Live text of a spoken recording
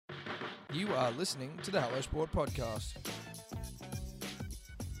You are listening to the Hello Sport podcast.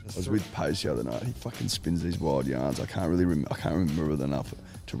 I was with Pace the other night. He fucking spins these wild yarns. I can't remember it enough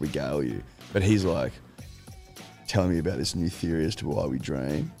to regale you. But he's like telling me about this new theory as to why we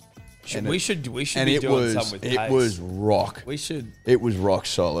dream. We should be doing something with Pace. It was rock. We should. It was rock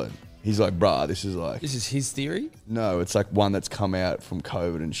solid. He's like, bruh, this is his theory? No, it's like one that's come out from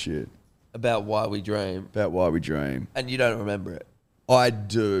COVID and shit. About why we dream. About why we dream. And you don't remember it? I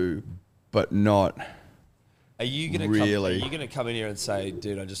do, but not Are you gonna really. Are you going to come in here and say,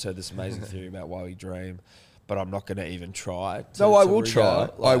 dude, I just heard this amazing theory about why we dream, but I'm not going to even try? No, I will try.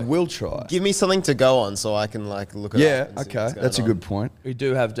 I will try. Give me something to go on so I can like look it Yeah, up. and see okay. what's going That's a on. good point. We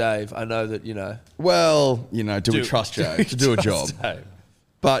do have Dave. I know that, you know. Well, you know, do we trust Jay to do a job? Dave.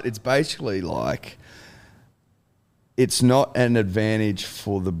 But it's basically like it's not an advantage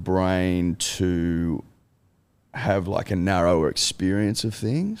for the brain to have like a narrower experience of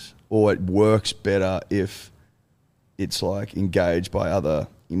things, or it works better if it's like engaged by other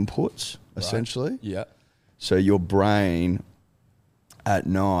inputs, essentially. Yeah. So your brain at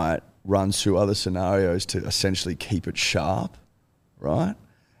night runs through other scenarios to essentially keep it sharp, right?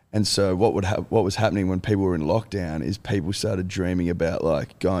 And so what was happening when people were in lockdown is people started dreaming about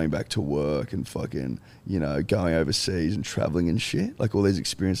like going back to work and fucking, you know, going overseas and traveling and shit. Like all these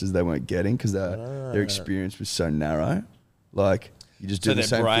experiences they weren't getting because their experience was so narrow. Like you just do the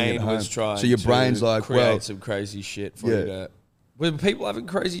same thing at home. Was trying so your to brain's like, create well, some crazy shit for you to... Were people having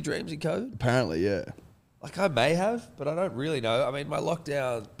crazy dreams in COVID? apparently, yeah. Like I may have, but I don't really know. I mean, my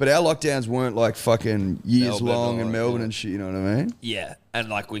lockdown... But our lockdowns weren't like fucking years Melbourne long in or- Melbourne yeah. and shit, you know what I mean? Yeah. And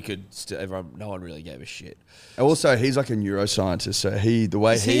like we could... no one really gave a shit. Also, he's like a neuroscientist, so Is he a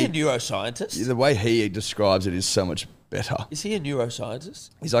the neuroscientist? way he describes it is so much better. Is he a neuroscientist?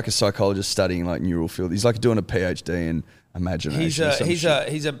 He's like a psychologist studying like neural field. He's like doing a PhD in imagination.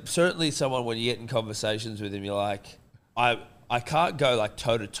 He's certainly someone when you get in conversations with him, you're like, I can't go like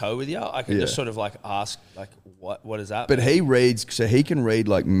toe to toe with you. I can just sort of like ask like what is that? But he reads, so he can read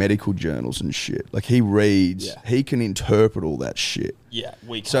like medical journals and shit. Like he reads, he can interpret all that shit. Yeah,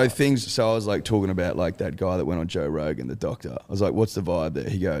 we can't. So I was like talking about like that guy that went on Joe Rogan, the doctor. I was like, what's the vibe there?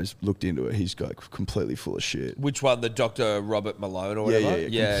 He goes, looked into it. He's got completely full of shit. Which one? The Dr. Robert Malone or whatever?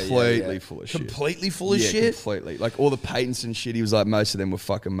 Completely full of shit. Completely full of shit? Completely. Like all the patents and shit, he was like, most of them were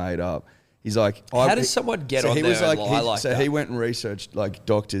fucking made up. He's like, how does someone get on there and lie like that? So he went and researched like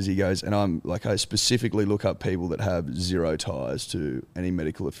doctors. He goes, and I'm like, I specifically look up people that have zero ties to any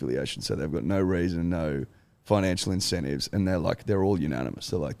medical affiliation. So they've got no reason, no financial incentives. And they're all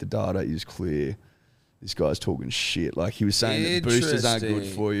unanimous. They're like, the data is clear. This guy's talking shit. Like he was saying that boosters aren't good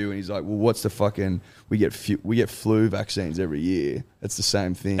for you. And he's like, well, what's the fucking, we get flu vaccines every year. That's the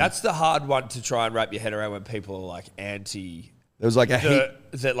same thing. That's the hard one to try and wrap your head around when people are like anti... There was like a heat.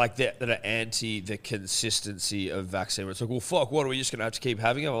 that are anti the consistency of vaccine. Where it's like, well, fuck, what are we just going to have to keep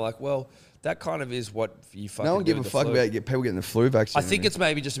having them? I'm like, well, that kind of is what you fucking No one do give a with fuck the about flu. people getting the flu vaccine. I think it's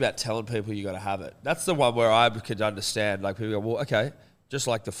maybe just about telling people you got to have it. That's the one where I could understand. Like people go, well, okay, just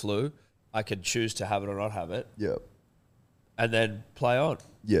like the flu, I could choose to have it or not have it, Yeah. and then play on.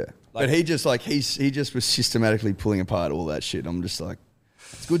 Yeah. But he just like, he just was systematically pulling apart all that shit. I'm just like,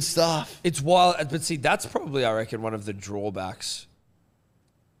 it's good stuff. It's wild, but see, that's probably, I reckon, one of the drawbacks.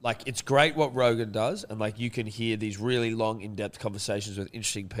 Like, it's great what Rogan does, and like you can hear these really long, in-depth conversations with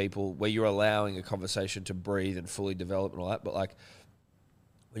interesting people where you're allowing a conversation to breathe and fully develop and all that. But like,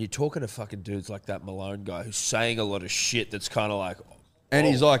 when you're talking to fucking dudes like that Malone guy who's saying a lot of shit that's kind of like, And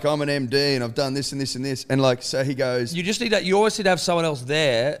he's like, I'm an MD and I've done this and this and this. And like, so he goes, you just need that. You always need to have someone else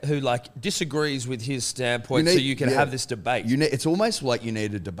there who like disagrees with his standpoint, so you can have this debate. it's almost like you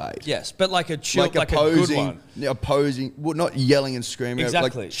need a debate. Yes, but like a chill, like opposing, a good one. Opposing, well, not yelling and screaming.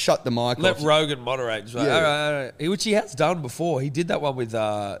 Exactly. Like, shut the mic Let off. Rogan moderate. Just like, Yeah. all right. Which he has done before. He did that one with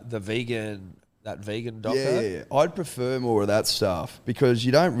the vegan doctor. Yeah. I'd prefer more of that stuff because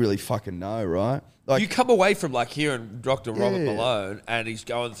you don't really fucking know, right? Like, You come away from like hearing Dr. Robert Yeah. Malone and he's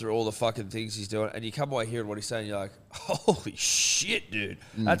going through all the fucking things he's doing, and you come away hearing what he's saying, you're like, holy shit, dude,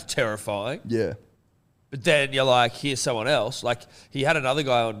 that's terrifying. yeah. But then you're like, here's someone else. Like he had another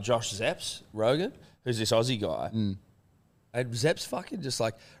guy on Josh Zepps, Rogan, who's this Aussie guy. And Zep's fucking just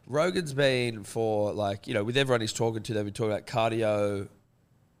like, Rogan's been for like, you know, with everyone he's talking to, they've been talking about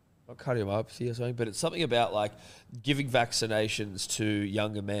not cardiomyopathy or something, but it's something about like giving vaccinations to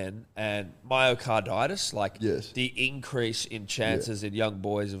younger men and myocarditis, like the increase in chances in young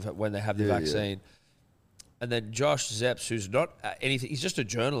boys of when they have the vaccine. And then Josh Zepps, who's not anything, he's just a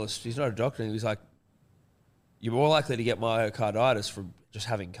journalist, he's not a doctor, and he's like, you're more likely to get myocarditis from just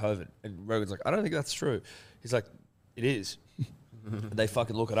having COVID. And Rogan's like, I don't think that's true. He's like, it is. They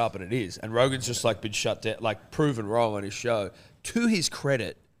fucking look it up and it is. And Rogan's just like been shut down, like proven wrong on his show. To his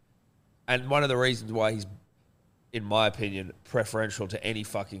credit, and one of the reasons why he's, in my opinion, preferential to any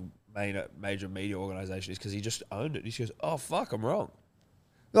fucking major media organization is because he just owned it. He just goes, oh, fuck, I'm wrong.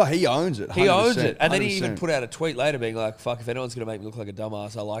 No, he owns it. 100%, He owns it. And then he 100%. even put out a tweet later being like, fuck, if anyone's going to make me look like a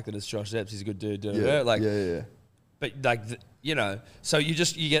dumbass, I like that it's Josh Zepps. He's a good dude. Yeah, Like, yeah. But like, you know, so you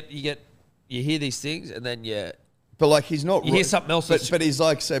hear these things and then But like he's not. You hear something else But, that's- but he's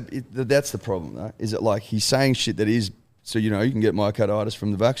like, so that's the problem, though. Is it like he's saying shit that is so you know you can get myocarditis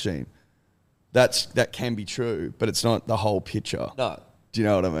from the vaccine? That can be true, but it's not the whole picture. no. Do you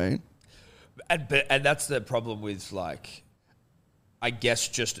know what I mean? And that's the problem with like, I guess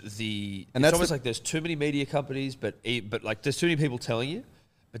just And it's that's almost the- like there's too many media companies, but like there's too many people telling you,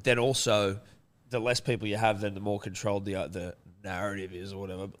 but then also the less people you have, then the more controlled the narrative is or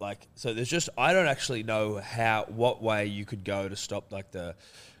whatever. Like, so there's just, I don't actually know what way you could go to stop like the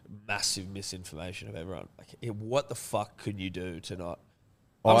massive misinformation of everyone. Like, what the fuck could you do to not?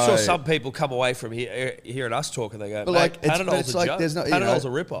 I'm sure some people come away from hearing us talk and they go, But mate, like, Panadols a joke. there's not Panadols a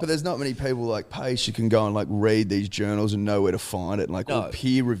rip-off. But there's not many people like Pace you can go and like read these journals and know where to find it, and like No. all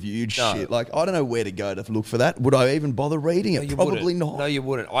peer reviewed No. shit. Like I don't know where to go to look for that. Would I even bother reading it? You Probably wouldn't. not. No, you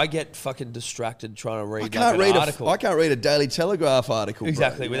wouldn't. I get fucking distracted trying to read I can't like read an article. I can't read a Daily Telegraph article.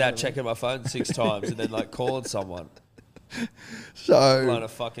 Exactly, bro, without checking my phone 6 times and then like calling someone. Blown So a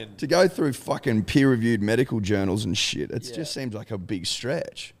fucking... to go through fucking peer reviewed medical journals and shit, it just seems like a big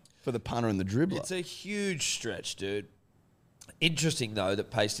stretch for the punter and the dribbler. It's a huge stretch, dude. Interesting, though, that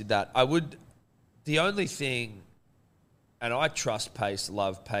Pace did that. The only thing, and I trust Pace,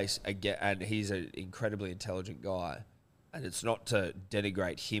 love Pace, again, and he's an incredibly intelligent guy, and it's not to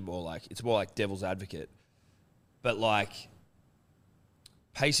denigrate him or like, it's more like devil's advocate, but like,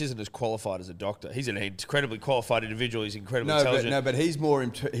 Pace isn't as qualified as a doctor. He's an incredibly qualified individual. He's incredibly intelligent. But he's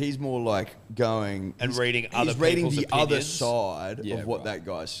more like going And he's- reading other He's reading people's the other opinions. side Yeah, of what right. that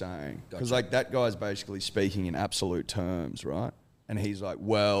guy's saying, because Gotcha. like that guy's basically speaking in absolute terms, right? And he's like,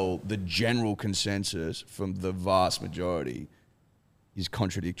 well, the general consensus from the vast majority is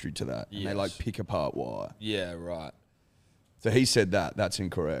contradictory to that, and they Yes. like pick apart why. Yeah, right. So he said that's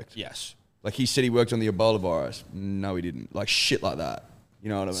incorrect. Yes. Like he said he worked on the Ebola virus. No, he didn't. Like shit like that. You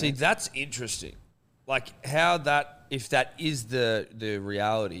know what I mean? See, that's interesting. Like how that, if that is the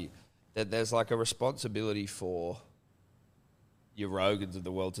reality, then there's like a responsibility for your Rogans of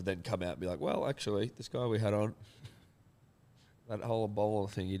the world to then come out and be like, well, actually, this guy we had on, that whole Ebola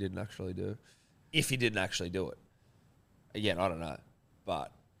thing he didn't actually do. If he didn't actually do it. Again, I don't know.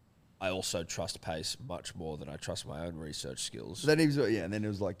 But I also trust Pace much more than I trust my own research skills. Then he was, and then it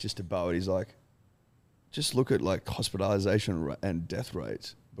was like just above it. He's like, just look at like hospitalization and death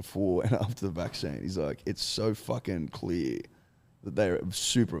rates before and after the vaccine. He's like, it's so fucking clear that they're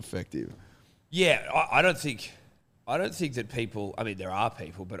super effective. Yeah, I don't think that people, I mean, there are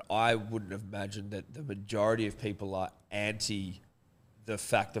people, but I wouldn't have imagined that the majority of people are anti the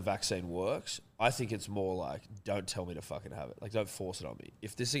fact the vaccine works. I think it's more like, don't tell me to fucking have it. Like, don't force it on me.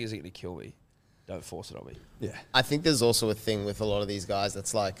 If this thing isn't going to kill me, don't force it on me. Yeah. I think there's also a thing with a lot of these guys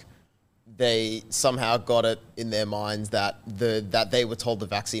that's like they somehow got it in their minds that they were told the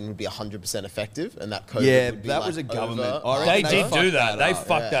vaccine would be 100% effective and that COVID would be that like was a government. over. I They reckon did fucked do that. They up.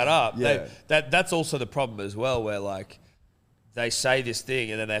 fucked that up. Yeah. That's also the problem as well, where like they say this thing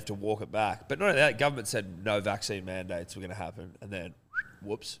and then they have to walk it back. But not only that, government said no vaccine mandates were going to happen, and then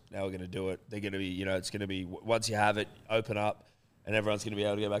whoops, now we're going to do it. They're going to be, it's going to be once you have it, open up, and everyone's going to be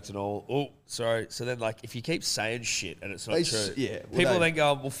able to go back to normal. Oh, sorry. So then, like, if you keep saying shit and it's not They true, well, people they- then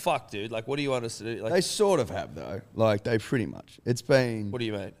go, well, fuck, dude. Like, what do you want us to do? Like, They sort of have though. Like they pretty much. It's been what do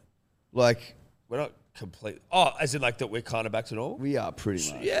you mean? like We're not complete. Oh, as in like that we're kind of back to normal? we are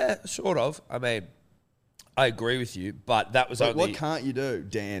pretty much. Yeah, sort of. I mean, I agree with you, but that was But only... what can't you do?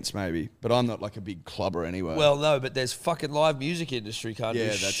 Dance maybe. But I'm not like a big clubber anyway. Well, no, but there's fucking live music industry can't yeah, do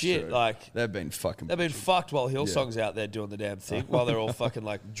that's shit. true. Like, they've been fucking. they've been fucked while Hillsong's out there doing the damn thing, while they're all fucking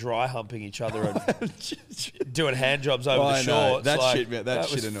like dry humping each other and doing hand jobs over I the know. shorts. That like, shit- that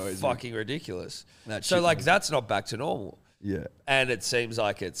shit was annoys me. fucking ridiculous. That So shit like annoys that's not back to normal, Yeah. and it seems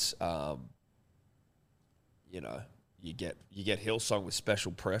like it's you get Hillsong with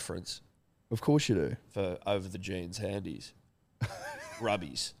special preference Of course you do. for over the jeans handies,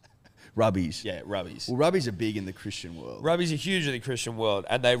 rubbies. Rubbies. Yeah, rubbies. Well, rubbies are big in the Christian world. Rubbies are huge in the Christian world,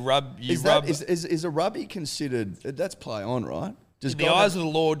 and they rub you. Is rub that is a rubby considered? That's play on, right? Does in the eyes of the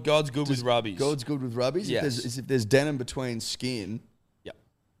Lord, God's good with rubbies. God's good with rubbies. Yes. If there's denim between skin, Yep.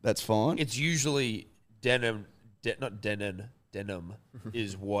 that's fine. It's usually denim, not denim. Denim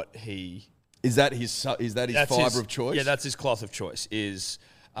is what he Is that his fibre of choice? Yeah, that's his cloth of choice. Is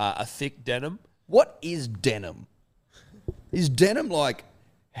a thick denim. What is denim? Is denim like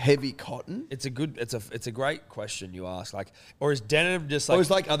heavy cotton? It's a great question you ask. Like, or is denim just like? Or is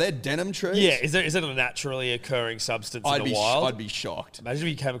are there denim trees? Yeah, is it a naturally occurring substance in the wild? I'd be shocked. Imagine if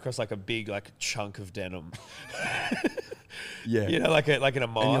you came across like a big chunk of denim. Yeah, You know, like in a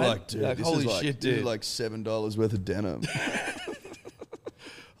mine. and you're like, dude, this holy is shit, this dude. is like $7 worth of denim.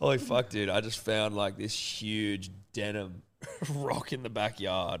 Holy fuck, dude. I just found like this huge denim rock in the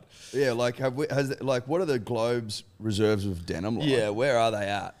backyard. Yeah, like what are the Globe's reserves of denim like? Yeah, where are they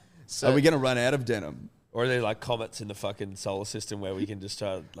at? So Are we going to run out of denim? Or are there like comets in the fucking solar system where we can just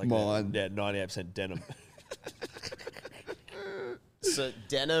try like Mine. 98% denim? So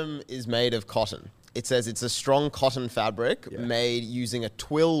denim is made of cotton. It says it's a strong cotton fabric made using a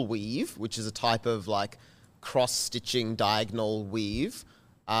twill weave, which is a type of like cross-stitching diagonal weave.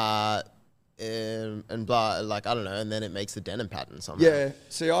 And blah, like, I don't know, and then it makes the denim pattern somehow. Yeah.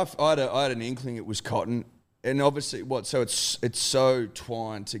 See, I had an inkling it was cotton. And obviously, so it's so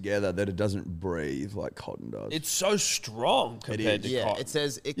twined together that it doesn't breathe like cotton does. It's so strong compared to Yeah, cotton. it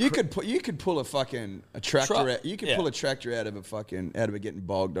says it You could pull a tractor out. You could Yeah. pull a tractor out of it getting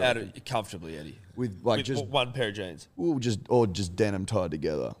bogged Out up of, comfortably, Eddie. with like With just one pair of jeans. just denim tied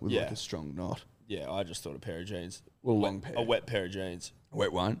together with Yeah. like a strong knot. Yeah, I just thought a pair of jeans. Well, long pair. A wet pair of jeans.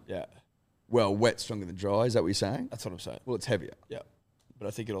 Wet one. Yeah, Well, wet stronger than dry. Is that what you're saying? that's what I'm saying. Well, it's heavier. Yeah, but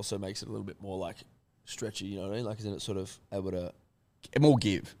I think it also makes it a little bit more like stretchy. You know what I mean? Like, isn't it sort of able to More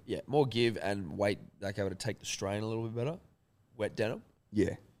give. more give and weight, like able to take the strain a little bit better? Wet denim.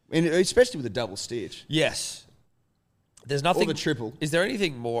 Yeah, and especially with a double stitch. Yes. There's nothing. the triple. Is there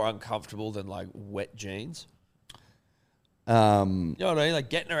anything more uncomfortable than like wet jeans? You know what I mean? Like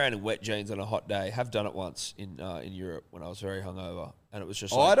getting around in wet jeans on a hot day. Have done it once in Europe when I was very hungover, and it was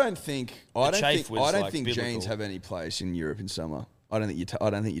just. I don't think chafe was, like, jeans biblical. have any place in Europe in summer. I don't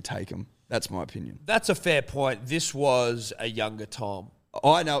think you take them. That's my opinion. That's a fair point. This was a younger Tom.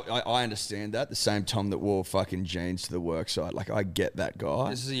 I know. I understand that. The same Tom that wore fucking jeans to the work site. Like, I get that guy.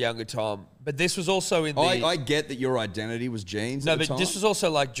 This is a younger Tom, but this was also in the. I get that your identity was jeans. No, at the but time. this was also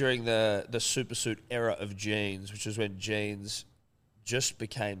like during the supersuit era of jeans, which was when jeans just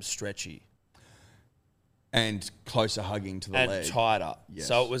became stretchy and closer hugging to the and leg. tighter. Yes.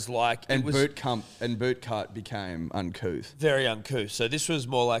 So it was like And it was boot cut became uncouth. very uncouth. So this was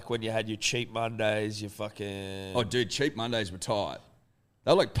more like when you had your cheap Mondays, your fucking. Oh, dude, cheap Mondays were tight.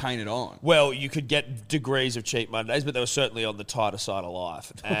 They were like painted on. Well, you could get degrees of cheap Mondays, but they were certainly on the tighter side of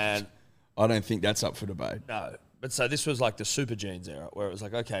life. And I don't think that's up for debate. no, but so this was like the super jeans era, where it was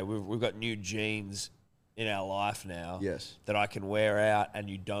like, okay, we've got new jeans in our life now. Yes. That I can wear out, and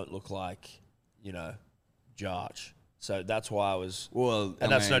you don't look like, Jarch. So that's why I was. Well,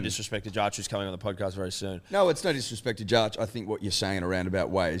 and that's no disrespect to Jarch, who's coming on the podcast very soon. No, it's no disrespect to Jarch. I think what you're saying in a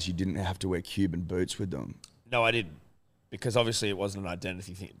roundabout way is you didn't have to wear Cuban boots with them. No, I didn't, because obviously it wasn't an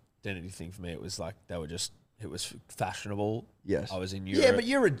identity thing for me. It was like it was fashionable. Yes. I was in Europe. Yeah, but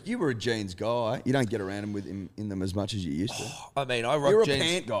you were a jeans guy. You don't get around in them as much as you used to. I mean, I rock You're a jeans.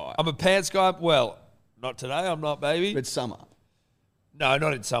 pant guy. I'm a pants guy. Well, not today. I'm not, baby. But summer. No,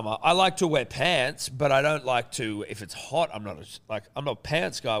 not in summer. I like to wear pants, but I don't like to. If it's hot, I'm not a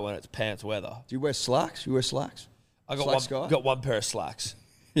pants guy when it's pants weather. Do you wear slacks? You wear slacks? I Slacks guy? got one pair of slacks.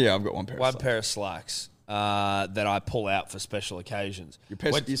 Yeah, I've got one pair. One of slacks. pair of slacks that I pull out for special occasions.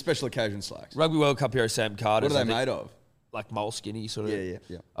 Your special occasion slacks. Rugby World Cup hero Sam Carter's. What are they made of? Like moleskinny sort of.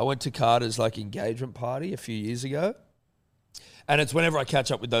 Yeah. I went to Carter's engagement party a few years ago, and it's whenever I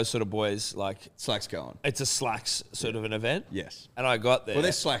catch up with those sort of boys, Slacks going. it's a slacks sort of an event. Yes. And I got there. Well,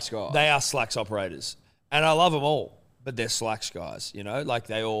 they're slacks guys. They are slacks operators, and I love them all. But they're slacks guys,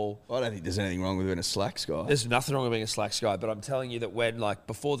 they all. I don't think there's anything wrong with being a slacks guy. There's nothing wrong with being a slacks guy, but I'm telling you that when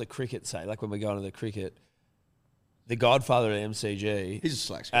before the cricket, when we're going to the cricket, the godfather of MCG, He's a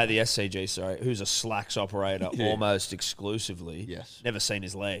slacks guy. the SCG, sorry, who's a slacks operator Yeah. almost exclusively. Yes. Never seen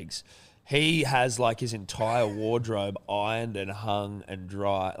his legs. He has his entire wardrobe ironed and hung and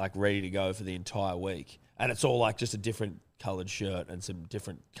dry, ready to go for the entire week. And it's all just a different coloured shirt and some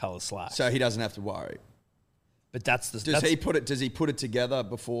different coloured slacks. So he doesn't have to worry. But that's the Does he put it together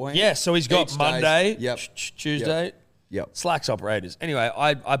beforehand? Yeah, so he's got Each Monday, day. Yep. Tuesday, Yep. slacks operators. Anyway,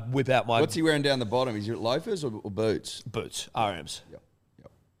 I whip out my What's he wearing down the bottom? Is it loafers or boots? boots, RMs. Yep.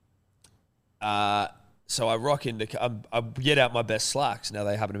 So I rock into, I get out my best slacks. Now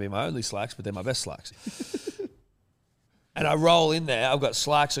they happen to be my only slacks, but they're my best slacks. And I roll in there. I've got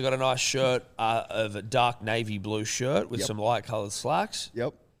slacks. I've got a nice shirt of a dark navy blue shirt with Yep. some light coloured slacks.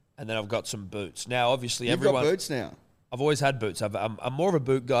 Yep. And then I've got some boots. Now, obviously, You've everyone. got boots now. I've always had boots. I'm more of a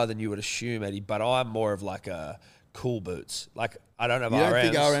boot guy than you would assume, Eddie, but I'm more of like a cool boots. Like, I don't have RMs.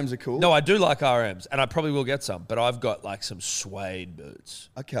 You don't think RMs are cool? No, I do like RMs, and I probably will get some, but I've got like some suede boots.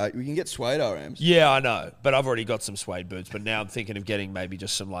 Okay, we can get suede RMs. Yeah, I know, but I've already got some suede boots, but now I'm thinking of getting maybe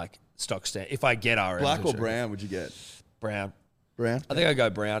just some like stock stand. If I get RMs. Black or brown would you get? Brown. Brown? I think I go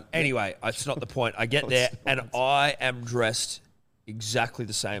brown. Anyway, it's not the point. I get there, and I am dressed exactly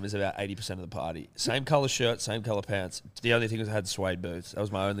the same as about 80% of the party. Same colour shirt, same colour pants. The only thing was I had suede boots. That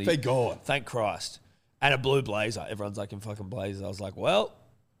was my only... Thank God. Thank Christ. And a blue blazer. Everyone's like in fucking blazers. I was like, well,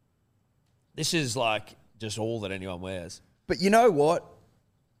 this is like just all that anyone wears. But you know what?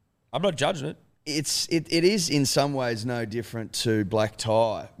 I'm not judging it. It is in some ways no different to black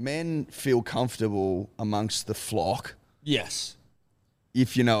tie. Men feel comfortable amongst the flock, Yes.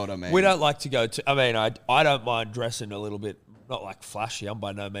 if you know what I mean. We don't like to go to... I mean, I don't mind dressing a little bit, not like flashy. I'm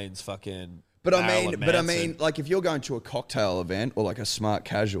by no means fucking... But I Marilyn mean, Manson. like if you're going to a cocktail event or like a smart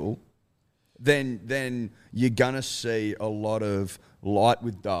casual, then you're gonna see a lot of light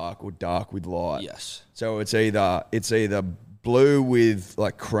with dark or dark with light. Yes. So it's either blue with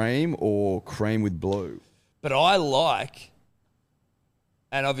like cream or cream with blue. But I like,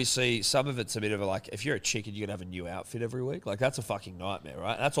 and obviously some of it's a bit of a like, if you're a chick and you're going to have a new outfit every week, like that's a fucking nightmare,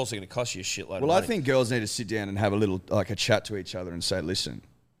 right? And that's also going to cost you a shitload of Well, money. I think girls need to sit down and have a little like a chat to each other and say, listen,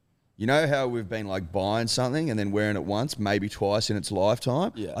 you know how we've been like buying something and then wearing it once, maybe twice in its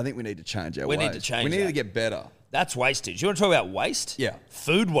lifetime? Yeah. I think we need to change our We ways. need to change We need that. to get better. That's wastage. You want to talk about waste? Yeah.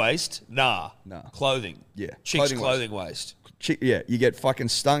 Food waste? Nah. Nah. Clothing. Yeah. Chicks' Clothing clothing waste. Yeah, you get fucking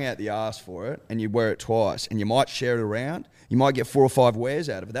stung out the ass for it and you wear it twice and you might share it around. You might get 4 or 5 wears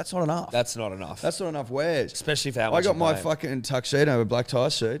out of it. That's not enough. That's not enough. That's not enough wears. Especially for how I much got you're my paying. fucking tuxedo, a black tie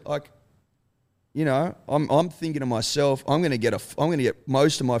suit. Like, you know, I'm thinking to myself, I'm gonna get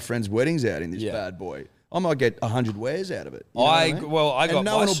most of my friends' weddings out in this Yeah. bad boy. I might get 100 wears out of it. You know what I mean? I got and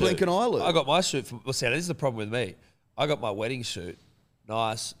no my one will suit. blink an eyelid. I got my suit from. Well, see, this is the problem with me. I got my wedding suit,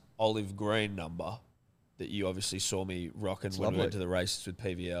 nice olive green number, that you obviously saw me rocking when we lovely. went to the races with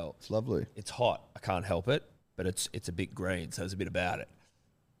PVL. It's lovely. It's hot. I can't help it, but it's a bit green, so there's a bit about it.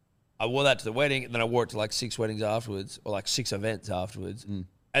 I wore that to the wedding, and then I wore it to like 6 weddings afterwards, or like 6 events afterwards.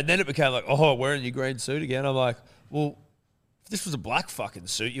 And then it became like, oh, wearing your green suit again. I'm like, well, if this was a black fucking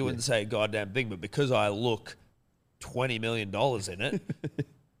suit, you wouldn't say a goddamn thing. But because I look $20 million in it,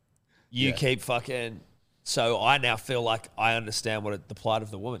 you keep fucking... So I now feel like I understand the plight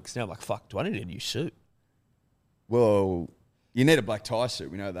of the woman. Because now I'm like, fuck, do I need a new suit? Well, you need a black tie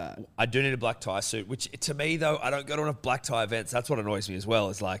suit. We know that. I do need a black tie suit, which to me, though, I don't go to enough black tie events. That's what annoys me as well.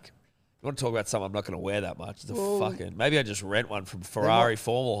 Is like, you want to talk about something I'm not going to wear that much. Maybe I just rent one from Ferrari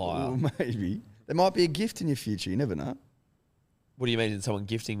Formal Hire. Well, maybe. There might be a gift in your future. You never know. What do you mean? Someone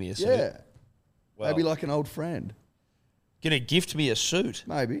gifting me a suit? Yeah. Well, Maybe like an old friend. Gonna gift me a suit?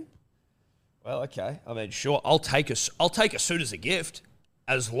 Maybe. Well, okay. I mean, sure. I'll take a suit as a gift,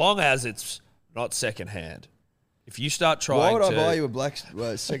 as long as it's not secondhand. If you start trying Why would to... I buy you a black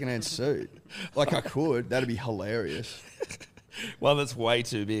secondhand suit? Like I could. That'd be hilarious. one that's way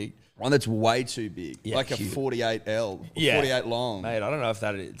too big. One that's way too big. Yeah, like a huge. 48L. Yeah. 48 long. Mate, I don't know if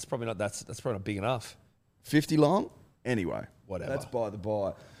it's probably not, that's probably not big enough. 50 long? Anyway. Whatever. That's by the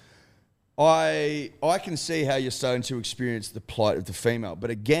by. I can see how you're starting to experience the plight of the female. But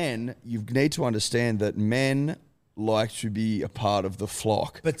again, you need to understand that men like to be a part of the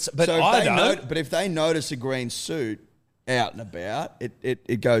flock. But so if I they don't. But if they notice a green suit out and about,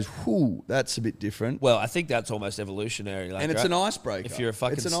 it goes, whoo, that's a bit different. Well, I think that's almost evolutionary. Like, And it's right? an icebreaker. If you're a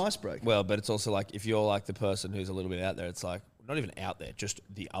fucking... It's an icebreaker. Well, but it's also like, if you're like the person who's a little bit out there, it's like, not even out there, just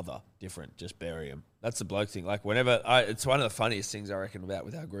the other, different, just bury him. That's the bloke thing. Like, it's one of the funniest things I reckon about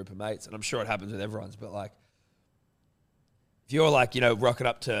with our group of mates, and I'm sure it happens with everyone's, but like, if you're like, you know, rocking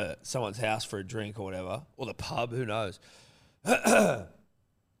up to someone's house for a drink or whatever, or the pub, who knows,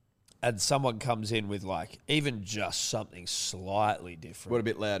 and someone comes in with like, even just something slightly different. What a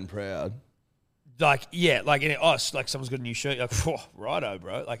bit loud and proud. Like, yeah, like, like someone's got a new shirt, you're like, whoa, righto,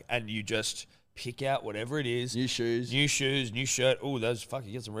 bro. Like, and you just pick out whatever it is. New shoes. New shirt. Oh, those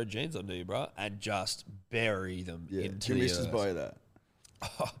fucking get some red jeans on, do you, bro? And just bury them Yeah. into Your the missus earth. buy you that.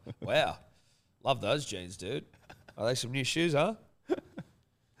 Oh, wow. Love those jeans, dude. Are they some new shoes, huh?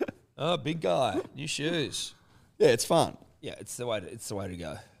 Oh, big guy. New shoes. Yeah, it's fun. Yeah, it's the way to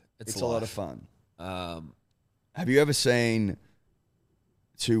go. It's a lot of fun. fun. Have you ever seen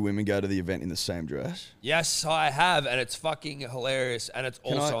 2 women go to the event in the same dress? Yes, I have, and it's fucking hilarious, and it's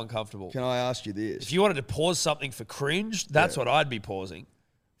Can also I- uncomfortable. Can I ask you this? If you wanted to pause something for cringe, that's what I'd be pausing.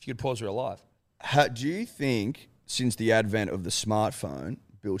 If you could pause real life. Do you think, since the advent of the smartphone,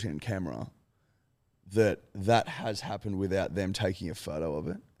 built-in camera, that has happened without them taking a photo of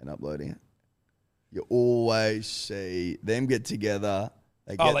it and uploading it. You always see them get together.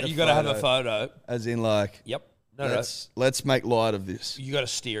 They get like you got to have a photo. As in, like, Yep. Let's make light of this. You got to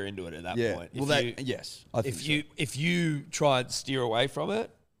steer into it at that point. Yes. I think If you try and steer away from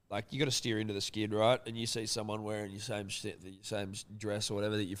it, like you got to steer into the skid, right? And you see someone wearing your same shit, the same dress or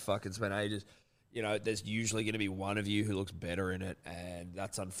whatever that you fucking spent ages. You know, there's usually going to be one of you who looks better in it, and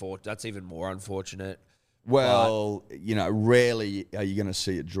that's unfortunate. That's even more unfortunate. Well, rarely are you going to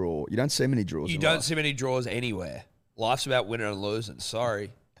see a draw. You don't see many draws. You don't see many draws anywhere. Life's about winning and losing.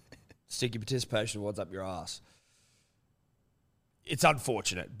 Sorry. Stick your participation awards up your ass. It's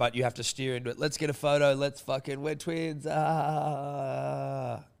unfortunate, but you have to steer into it. Let's get a photo. We're twins. You're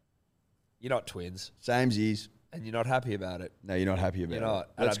not twins. Samesies. And you're not happy about it. No, you're not happy about You're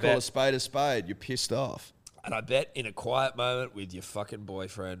not. it. Let's call a spade a spade. You're pissed off. And I bet in a quiet moment with your fucking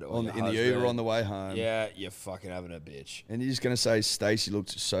boyfriend or your in the husband, Uber on the way home. Yeah, you're fucking having a bitch. And you're just going to say Stacey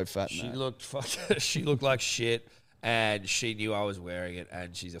looked so fat. She looked like shit, and she knew I was wearing it,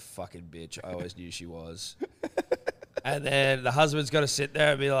 and she's a fucking bitch. I always knew she was. And then the husband's got to sit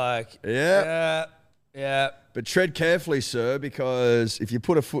there and be like, yeah. But tread carefully, sir, because if you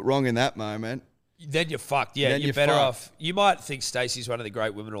put a foot wrong in that moment, then you're fucked. Yeah, you're better off. You might think Stacey's one of the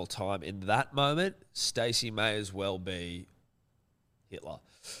great women of all time. In that moment, Stacey may as well be Hitler.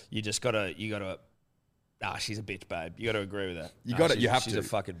 You gotta. She's a bitch, babe. You got to agree with that. You have to. She's a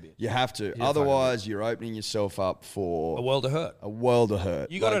fucking bitch. You have to. Otherwise, you're opening yourself up for a world of hurt. A world of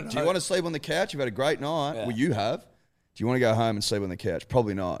hurt. Do you want to sleep on the couch? You've had a great night. Yeah. Well, you have. Do you want to go home and sleep on the couch?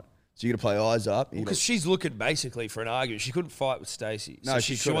 Probably not. So you got to play eyes up. Because she's looking basically for an argument. She couldn't fight with Stacey. No,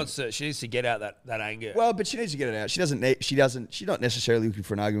 so she needs to get out that anger. Well, but she needs to get it out. She's not necessarily looking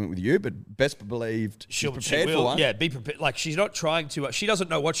for an argument with you, but best believed she's prepared for one. Yeah, be prepared. Like she's not trying to. She doesn't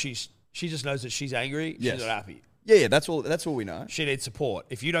know what she just knows that she's angry. Yes. She's not happy. Yeah, that's all we know. She needs support.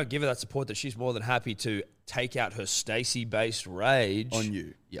 If you don't give her that support, that she's more than happy to take out her Stacey-based rage on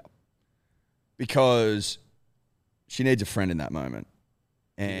you. Yeah, because she needs a friend in that moment.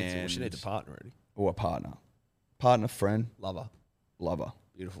 And she needs a partner, really. Or a partner. Partner, friend. Lover.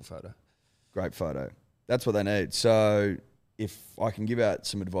 Beautiful photo. Great photo. That's what they need. So if I can give out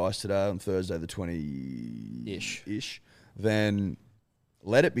some advice today on Thursday the 20-ish, then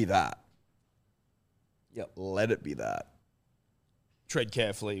let it be that. Yep. Let it be that. Tread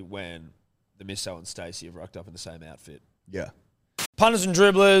carefully when the Misso and Stacey have rocked up in the same outfit. Yeah. Punters and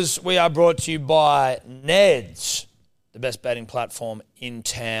Dribblers, we are brought to you by Neds, the best betting platform in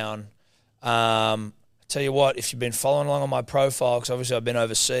town. Tell you what, if you've been following along on my profile, because obviously I've been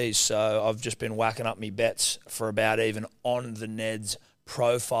overseas, so I've just been whacking up me bets for about even on the Neds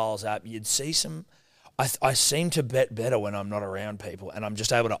profiles app. You'd see some... I seem to bet better when I'm not around people, and I'm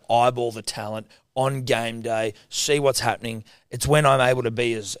just able to eyeball the talent on game day, see what's happening. It's when I'm able to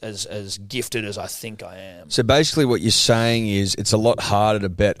be as gifted as I think I am. So basically what you're saying is it's a lot harder to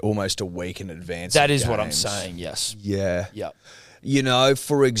bet almost a week in advance. That is what I'm saying, yes. Yeah. Yep. You know,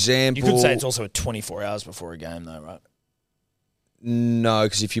 for example... You could say it's also at 24 hours before a game though, right? No,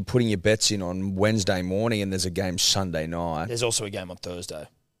 because if you're putting your bets in on Wednesday morning and there's a game Sunday night... There's also a game on Thursday.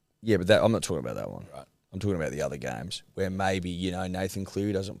 Yeah, but I'm not talking about that one. Right. I'm talking about the other games where maybe, Nathan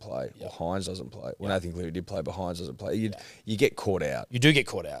Cleary doesn't play or Hines doesn't play. Well, Nathan Cleary did play, but Hines doesn't play. You get caught out. You do get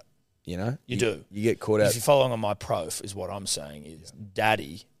caught out. You know? You do. You get caught out. If you're following on my prof, is what I'm saying is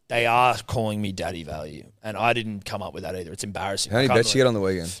Daddy. They are calling me Daddy value. And I didn't come up with that either. It's embarrassing. How many bets you get on the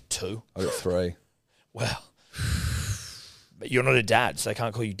weekend? 2. I got 3. Well, but you're not a dad, so they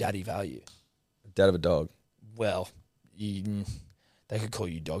can't call you Daddy value. Dad of a dog. Well, they could call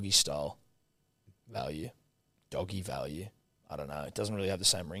you doggy style value. Doggy value. I don't know. It doesn't really have the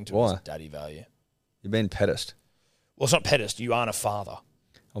same ring to it as daddy value. You're being pedest. Well, it's not pedest. You aren't a father.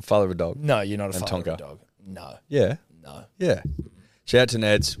 I'm father of a dog. No, you're not a and father Tonka. of a dog. No. Yeah. No. Yeah. Shout out to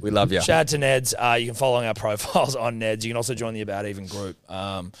Neds. We love you. Shout out to Neds. You can follow our profiles on Neds. You can also join the About Even group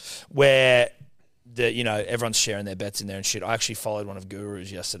where everyone's sharing their bets in there and shit. I actually followed one of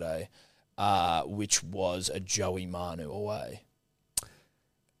Guru's yesterday, which was a Joey Manu away.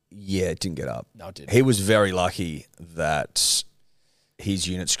 Yeah, it didn't get up. No, it didn't. He was very lucky that his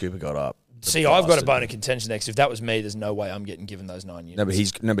unit scooper got up. See, I've got a bone of contention next. If that was me, there's no way I'm getting given those 9 units.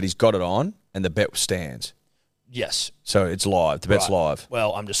 No, but he's got it on, and the bet stands. Yes. So it's live. The bet's live.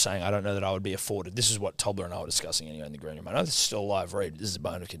 Well, I'm just saying I don't know that I would be afforded. This is what Tobler and I were discussing anyway in the green room. I know this is still a live read. This is a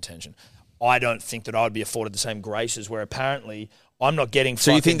bone of contention. I don't think that I would be afforded the same graces where apparently I'm not getting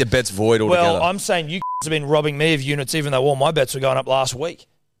So you think the bet's void altogether? Well, I'm saying you have been robbing me of units even though all my bets were going up last week.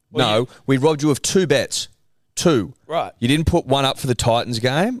 We robbed you of 2 bets. 2. Right. You didn't put one up for the Titans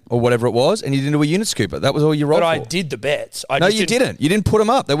game or whatever it was, and you didn't do a unit scooper. That was all you rolled But for. I did the bets. No, you didn't. You didn't put them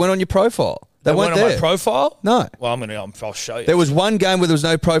up. They weren't on your profile. They weren't went on there. my profile? No. Well, I'll show you. There was one game where there was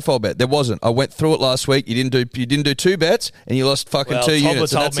no profile bet. There wasn't. I went through it last week. You didn't do 2 bets, and you lost fucking 2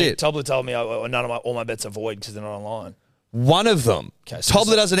 units. And that's it. Tobler told me all my bets are void because they're not online. One of them. Okay, so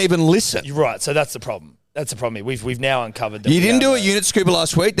Tobler doesn't even listen. You're right. So that's the problem. That's the problem. We've now uncovered that. You didn't do a unit scooper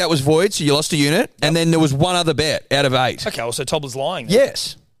last week. That was void, so you lost a unit. And then there was one other bet out of 8. Okay, well, so Tobler's lying then.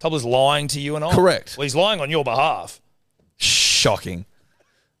 Yes. Tobler's lying to you and I. Correct. Well, he's lying on your behalf. Shocking.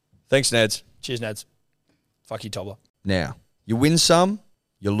 Thanks, Neds. Cheers, Neds. Fuck you, Tobler. Now, you win some,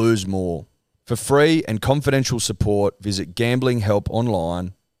 you lose more. For free and confidential support, visit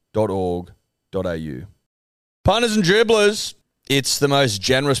gamblinghelponline.org.au. Punters and dribblers, it's the most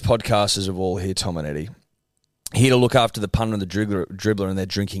generous podcasters of all here, Tom and Eddie. Here to look after the punter and the dribbler and their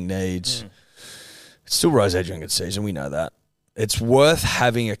drinking needs. It's still rosé drinking season, we know that. It's worth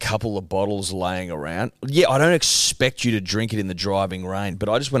having a couple of bottles laying around. Yeah, I don't expect you to drink it in the driving rain, but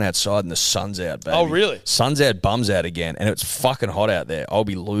I just went outside and the sun's out, baby. Oh, really? Sun's out, bum's out again, and it's fucking hot out there. I'll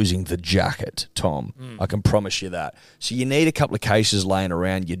be losing the jacket, Tom. I can promise you that. So you need a couple of cases laying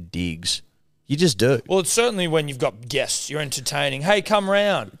around your digs. You just do. Well, it's certainly when you've got guests, you're entertaining. Hey, come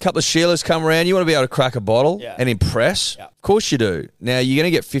round. A couple of Sheilas come around. You want to be able to crack a bottle Yeah. and impress? Yeah. Of course you do. Now, you're going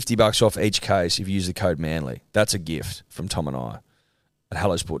to get $50 off each case if you use the code Manly. That's a gift from Tom and I at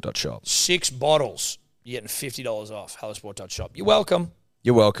hellosport.shop. 6 bottles. You're getting $50 off. Hellosport.shop. You're welcome.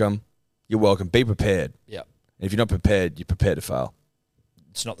 You're welcome. You're welcome. Be prepared. Yeah. And if you're not prepared, you're prepared to fail.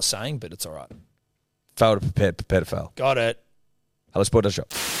 It's not the saying, but it's all right. Fail to prepare, prepare to fail. Got it.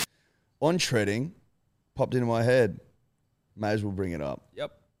 hellosport.shop. On treading, popped into my head. May as well bring it up.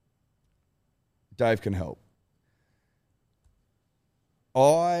 Yep. Dave can help.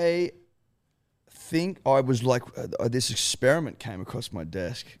 I think I was like, this experiment came across my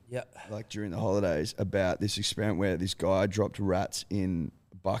desk, Yep. like during the holidays, about this experiment where this guy dropped rats in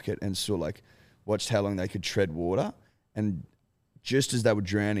a bucket and watched how long they could tread water, and just as they were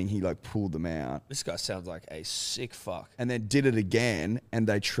drowning, he pulled them out. This guy sounds like a sick fuck. And then did it again, and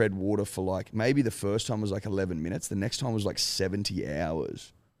they tread water for maybe the first time was 11 minutes. The next time was 70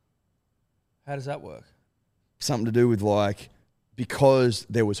 hours. How does that work? Something to do with because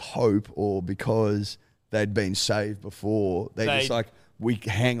there was hope, or because they'd been saved before, they just we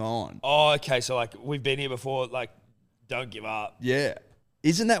hang on. Oh, okay. So we've been here before. Don't give up. Yeah.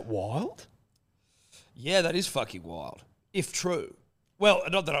 Isn't that wild? Yeah, that is fucking wild. If true. Well,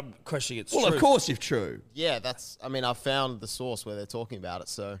 not that I'm questioning it's true. Well, of course, if true. Yeah, I found the source where they're talking about it,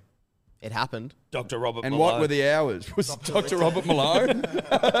 so it happened. Dr. Robert And Malone. what were the hours? Was Dr. Robert Malone?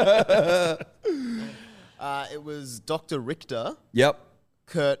 It was Dr. Richter, Yep.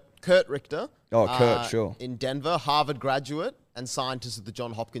 Kurt Richter. Oh, Kurt, sure. In Denver, Harvard graduate and scientist at the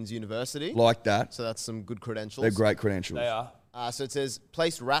Johns Hopkins University. Like that. So that's some good credentials. They're great credentials. They are. So it says,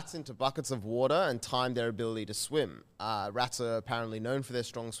 place rats into buckets of water and time their ability to swim. Rats are apparently known for their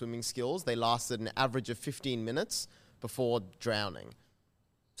strong swimming skills. They lasted an average of 15 minutes before drowning.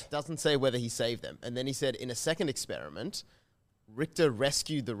 Doesn't say whether he saved them. And then he said, in a second experiment, Richter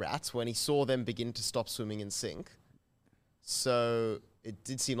rescued the rats when he saw them begin to stop swimming and sink. So it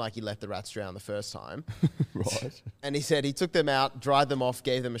did seem like he let the rats drown the first time. Right. And he said he took them out, dried them off,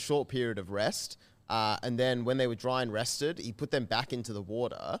 gave them a short period of rest. And then when they were dry and rested, he put them back into the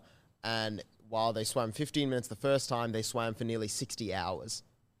water. And while they swam 15 minutes the first time, they swam for nearly 60 hours.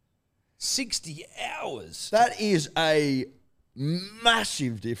 60 hours? That is a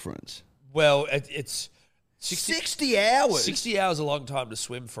massive difference. Well, it's 60 hours? 60 hours is a long time to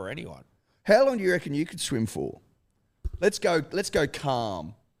swim for anyone. How long do you reckon you could swim for? Let's go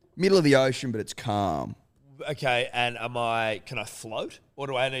calm. Middle of the ocean, but it's calm. Okay, and can I float? Or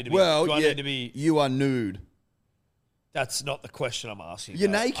do I need to be... Well, do I need to be... you are nude. That's not the question I'm asking.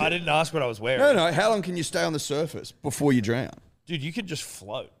 You're though. naked. I didn't ask what I was wearing. No. How long can you stay on the surface before you drown? Dude, you can just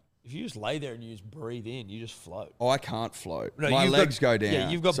float. If you just lay there and you just breathe in, you just float. I can't float. No, My you've legs got- go down. Yeah,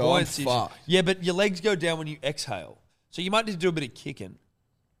 you've got so buoyancy. I'm fucked. Yeah, but your legs go down when you exhale. So you might need to do a bit of kicking.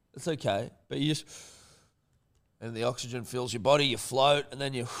 That's okay. But you just... And the oxygen fills your body, you float, and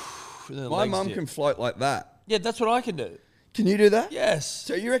then you... And then the My legs mum dip. can float like that. Yeah, that's what I can do. Can you do that? Yes.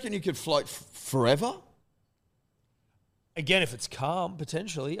 So you reckon you could float forever? Again, if it's calm,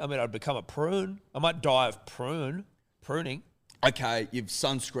 potentially. I mean, I'd become a prune. I might die of pruning. Okay, you've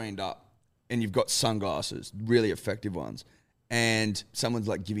sunscreened up and you've got sunglasses, really effective ones, and someone's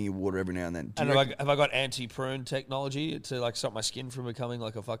giving you water every now and then. Do And you have I got anti-prune technology to stop my skin from becoming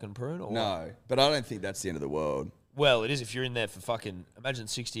like a fucking prune? Or what? No, but I don't think that's the end of the world. Well, it is if you're in there for fucking, imagine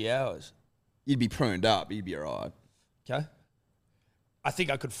 60 hours. You'd be pruned up, but you'd be all right. Okay. I think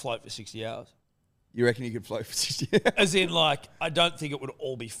I could float for 60 hours. You reckon you could float for 60 hours? As in, like, I don't think it would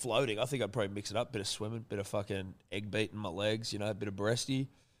all be floating. I think I'd probably mix it up. Bit of swimming, bit of fucking egg beating my legs, you know, a bit of breasty.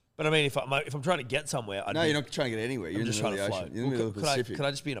 But I mean, if I'm trying to get somewhere, No, you're not trying to get anywhere. You're I'm in just the middle trying of to the ocean. float. You're in the middle of the Pacific. Could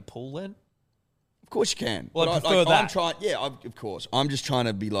I just be in a pool then? Of course you can. Well, But I prefer that. I'm trying, of course. I'm just trying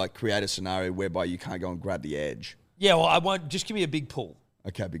to be like, create a scenario whereby you can't go and grab the edge. Yeah, well, I won't. Just give me a big pool.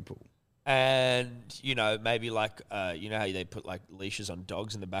 Okay, big pool. And, you know, maybe like, you know how they put like leashes on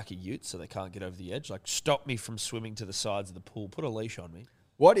dogs in the back of utes so they can't get over the edge? Like, stop me from swimming to the sides of the pool. Put a leash on me.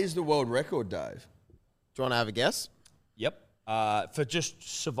 What is the world record, Dave? Do you want to have a guess? Yep. For just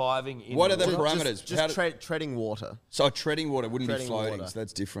surviving in What are the water. parameters? How Just do- treading water. So treading water wouldn't Treading be floating, water. so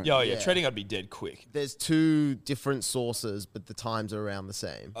that's different. Yeah, yeah, Yeah. treading I'd be dead quick. There's 2 different sources, but the times are around the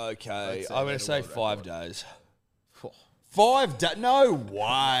same. Okay, I'd say I'm going they're to the say world 5 record. days. 5 days? No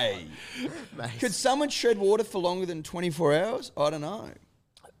way. Mate. Could someone tread water for longer than 24 hours? I don't know.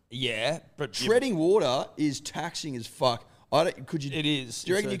 Yeah, but Treading water is taxing as fuck. Could you? It is. Do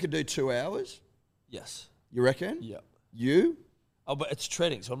you reckon It's you could do 2 hours? Yes. You reckon? Yep. You? Oh, but it's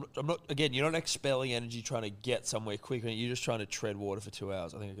treading, so I'm not. Again, you're not expelling energy trying to get somewhere quicker. You're just trying to tread water for 2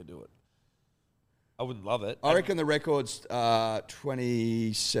 hours. I think I could do it. I wouldn't love it. I reckon the record's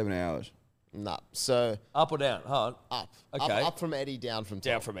 27 hours. Nah. So Up or down? Hold on. up. Okay. Up from Eddie, down from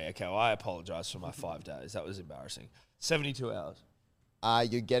Tom. Down for me. Okay, well, I apologise for my 5 days. That was embarrassing. 72 hours.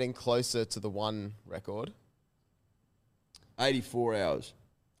 You're getting closer to the one record. 84 hours.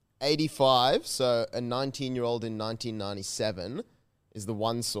 85. So a 19-year-old in 1997 is the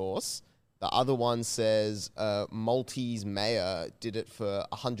one source. The other one says Maltese mayor did it for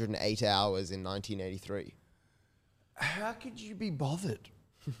 108 hours in 1983. How could you be bothered?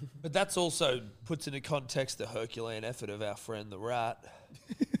 But that's also puts into context the Herculean effort of our friend the rat.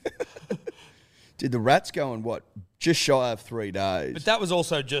 Did the rats go in what? Just shy of 3 days. But that was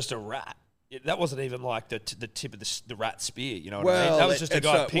also just a rat. That wasn't even like the tip of the rat spear. You know what I mean? That was just a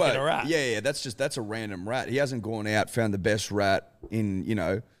guy picking a rat. Yeah, that's a random rat. He hasn't gone out, found the best rat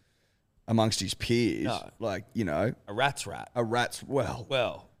in, amongst his peers. No. Like, A rat's rat. a rat's, Well,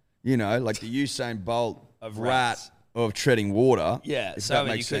 like the Usain Bolt Of rat rats. of treading water. yeah. if So that I mean,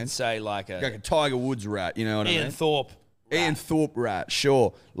 you makes could sense. say like Like a a Tiger Woods rat, you know what I Ian mean? Thorpe, Ian Thorpe rat,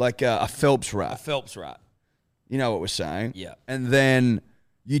 sure. Like a Phelps a rat. Phelps rat. You know what we're saying? Yeah. And then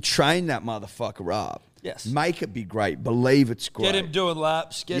you train that motherfucker up. Yes. Make it be great. Believe it's great. Get him doing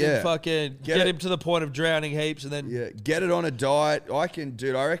laps. Get Yeah. him fucking. Get Get it- him to the point of drowning heaps, and then Yeah, get it on a diet. I reckon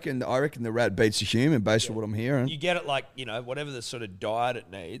the rat beats the human based on what I'm hearing. you get it like whatever the sort of diet it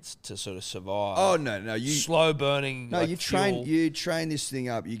needs to sort of survive. Oh no, you slow burning. no, like, you fuel. train this thing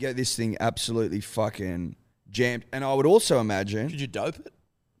up. You get this thing absolutely fucking jammed. And I would also imagine, Could you dope it?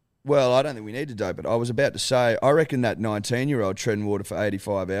 well, I don't think we need to dope it. I was about to say, I reckon that 19-year-old treading water for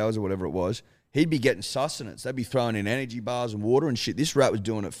 85 hours or whatever it was, he'd be getting sustenance. They'd be throwing in energy bars and water and shit. This rat was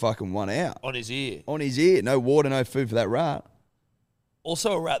doing it fucking 1 hour. On his ear. On his ear. No water, no food for that rat.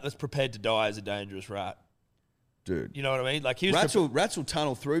 Also, a rat that's prepared to die is a dangerous rat. Dude. You know what I mean? Like he was. Rats will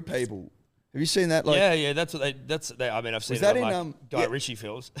tunnel through people. Have you seen that? Like, yeah. That's what they. I mean, I've seen that it on, in, like, Guy yeah. Ritchie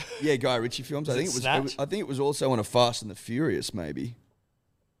films. Yeah, Guy Ritchie films. I Was think it it was. Snatch? I think it was also on a Fast and the Furious, maybe.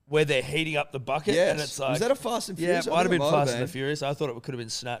 Where they're heating up the bucket, Yes. and it's like Was that a Fast and yeah, Furious? it I might have think been it might have Fast and the been. Furious. I thought it could have been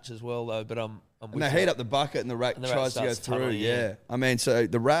Snatch as well, though. But I'm And with they you. heat up the bucket, and the rat And the rat tries to go starts through. tunneling in. Yeah, I mean, so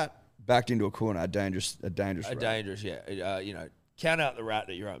the rat backed into a corner. A dangerous rat. dangerous. Yeah, count out the rat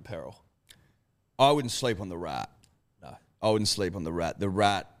at your own peril. I wouldn't sleep on the rat. No, I wouldn't sleep on the rat. The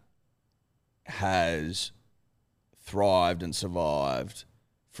rat has thrived and survived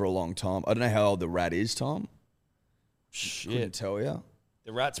for a long time. I don't know how old the rat is, Tom. Couldn't shit. tell you.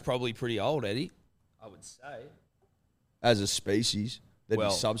 The rat's probably pretty old, Eddie. I would say. As a species, there'd Well-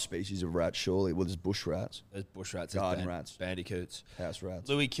 be subspecies of rats, surely. Well, there's bush rats, There's bush rats, there's Garden rats. bandicoots. house rats.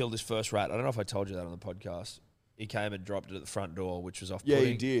 Louis killed his first rat. I don't know if I told you that on the podcast. He came and dropped it at the front door, which was off. Yeah,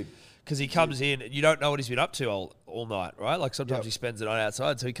 he did. Because he comes in, you don't know what he's been up to all night, right? Like sometimes Yep. he spends the night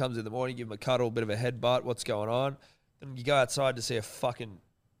outside. So he comes in the morning, give him a cuddle, a bit of a headbutt, what's going on? Then you go outside to see a fucking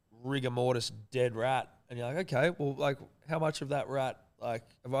rigor mortis dead rat. And you're like, okay, well, like, how much of that rat, like,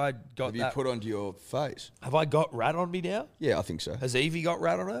 have I got Have you that? put onto your face? Have I got rat on me now? Yeah, I think so. Has Evie got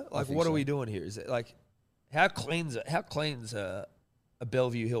rat on her? Like, think what are so. we doing here? Is it like, how cleans a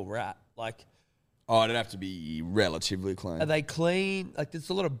Bellevue Hill rat? Like, Oh, it'd have to be relatively clean. are they clean? Like, there's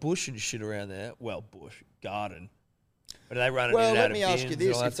a lot of bush and shit around there. Well, bush, garden. But are they running in Well, and out let of me ask you bins and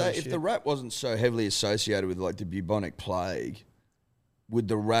this: all that sort of if shit? the rat wasn't so heavily associated with like the bubonic plague, would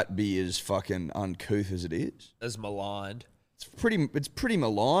the rat be as fucking uncouth as it is? As maligned. It's pretty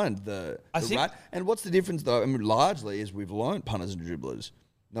maligned, the think- rat. And what's the difference, though? I mean, largely, as we've learnt, punters and dribblers,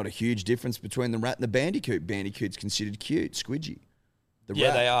 not a huge difference between the rat and the bandicoot. Bandicoot's considered cute, squidgy. The Yeah,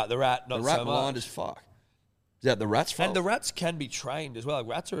 rat, they are. The rat, not The rat so maligned much. as fuck. Is that the rat's fault? And the rats can be trained as well. Like,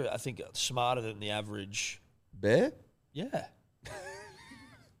 rats are, I think, smarter than the average. bear? Yeah,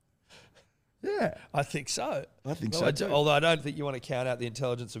 Yeah. I think so. I think No, so, too. Although I don't think you want to count out the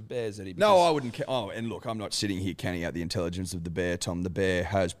intelligence of bears, Eddie. No, because- I wouldn't. And look, I'm not sitting here counting out the intelligence of the bear, Tom. The bear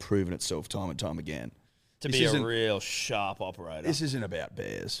has proven itself time and time again. to this be a isn't- real sharp operator. This isn't about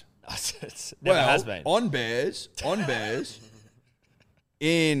bears. It never has been. On bears,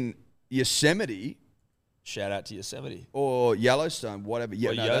 in Yosemite Shout out to Yosemite. or Yellowstone, whatever.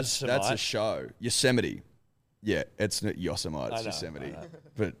 Yeah, Or no, that's a Yosemite. show. Yosemite. Yeah, it's not Yosemite, it's I know, Yosemite. I know.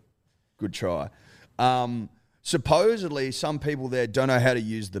 But good try. Supposedly, some people there don't know how to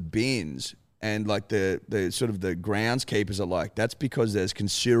use the bins, and like the sort of the groundskeepers are like, that's because there's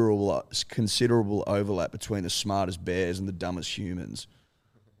considerable overlap between the smartest bears and the dumbest humans.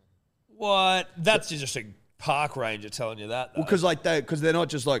 What? That's just a park ranger telling you that. Though. Well, because they're not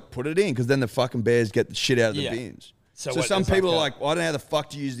just like put it in, because then the fucking bears get the shit out of the Yeah. bins. So So what, some there's people like are like, I don't know how the fuck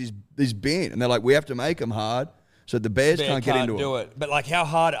to use these bin, and they're like, we have to make them hard so the bears Bear can't get into do them. it. But like, how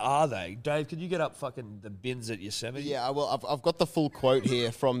hard are they, Dave? Could you get up fucking the bins at Yosemite? Yeah, I've got the full quote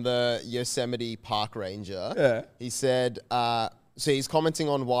here from the Yosemite park ranger. Yeah. He said, so he's commenting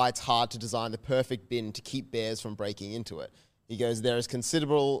on why it's hard to design the perfect bin to keep bears from breaking into it. He goes, there is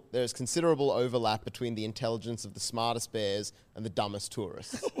considerable overlap between the intelligence of the smartest bears and the dumbest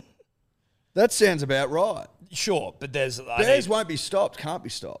tourists. That sounds about right. Sure, but there's Bears won't be stopped, can't be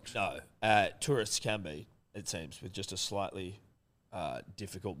stopped. No, tourists can be. It seems with just a slightly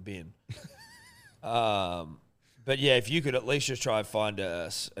difficult bin. But yeah, if you could at least just try and find an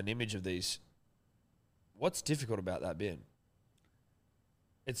image of these. What's difficult about that bin?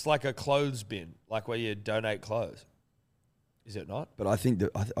 It's like a clothes bin, like where you donate clothes. Is it not? But I think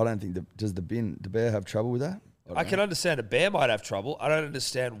I don't think does the bear have trouble with that? I can understand a bear might have trouble. I don't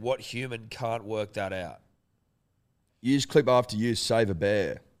understand what human can't work that out. Use clip after use, save a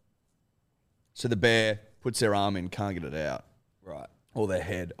bear. So the bear puts their arm in, can't get it out, Right. or their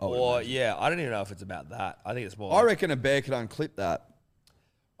head. I would Or, imagine. yeah, I don't even know if it's about that. I think it's more. I reckon a bear could unclip that.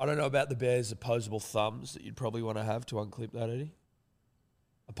 I don't know about the bear's opposable thumbs that you'd probably want to have to unclip that, Eddie.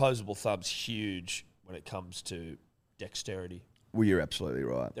 Opposable thumbs huge when it comes to dexterity. Well, you're absolutely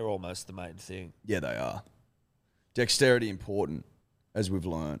right. They're almost the main thing. Yeah, they are. Dexterity important, as we've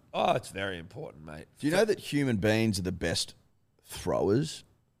learned. Oh, it's very important, mate. Do you know that human beings are the best throwers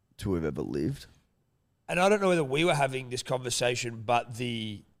to have ever lived? And I don't know whether we were having this conversation, but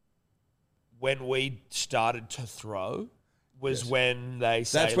when we started to throw was when they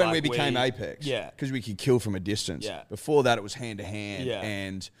say That's when like we became apex. Yeah. Because we could kill from a distance. Yeah. Before that, it was hand to hand, Yeah.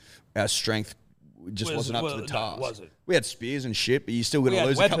 and our strength just wasn't up to the no, it task. wasn't. We had spears and shit, but you still got We to had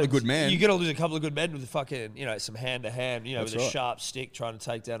lose a couple of weapons. good men. You got to lose a couple of good men with fucking, some hand to hand, That's with a right. sharp stick trying to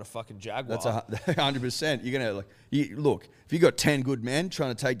take down a fucking jaguar. That's 100%. You're gonna look. If you got 10 good men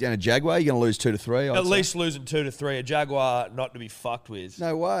trying to take down a jaguar, you're gonna lose 2 to 3. I'd At say. least losing 2 to 3. A jaguar not to be fucked with.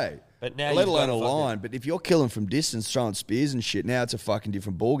 No way. But now let you've got alone a to fucking- line. But if you're killing from distance, throwing spears and shit, now it's a fucking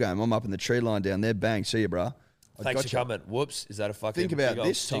different ball game. I'm up in the tree line down there. Bang, see you, bruh. I Thanks for gotcha. coming. Whoops, is that a fucking Think about big old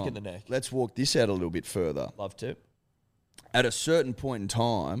this, stick Tom. in the neck? Let's walk this out a little bit further. Love to. At a certain point in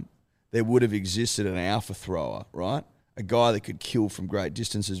time, there would have existed an alpha thrower, right? A guy that could kill from great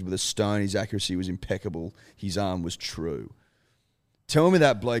distances with a stone. His accuracy was impeccable. His arm was true. Tell me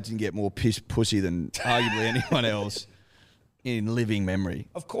that bloke didn't get more pussy than arguably anyone else in living memory.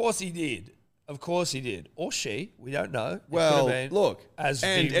 Of course he did. Of course he did. Or she. We don't know. It Well, could have been. look, As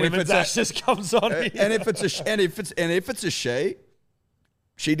and the if women's it's a- access comes on here. And if it's a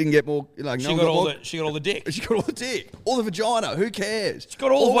she didn't get more. Like she no one got all more, the she got all the dick. She got all the dick, all the vagina. Who cares? She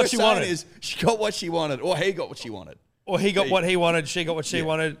got all of what we're she saying wanted. Is she got what she wanted, or he got what she wanted. Or he got what he wanted, she got what she Yeah.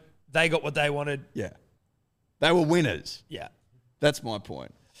 wanted, they got what they wanted. Yeah, they were winners. Yeah. That's my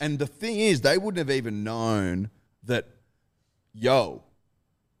point. And the thing is, they wouldn't have even known that. Yo,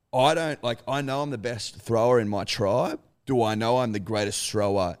 I know I'm the best thrower in my tribe. Do I know I'm the greatest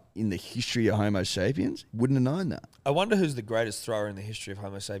thrower in the history of Homo sapiens? Wouldn't have known that. I wonder who's the greatest thrower in the history of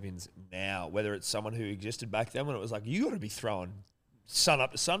Homo sapiens now, whether it's someone who existed back then when it was like, you got to be throwing sun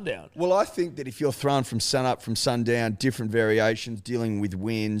up to sundown. Well, I think that if you're thrown from sun up, from sundown, different variations, dealing with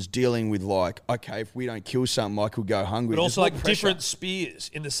winds, dealing with like, okay, if we don't kill something, I could go hungry. But There's also more like pressure. different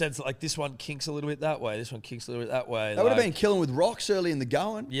spears in the sense that like this one kinks a little bit that way, this one kinks a little bit that way. They would have like- been killing with rocks early in the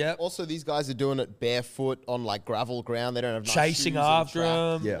going. Yeah. Also, these guys are doing it barefoot on like gravel ground. They don't have nice Chasing shoes and after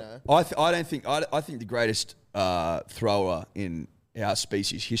track, 'em. you Yeah, know. I think the greatest thrower in our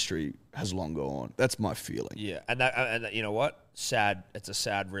species history has long gone. That's my feeling. Yeah, and that, you know what? Sad. It's a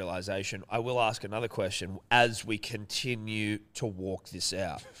sad realization. I will ask another question as we continue to walk this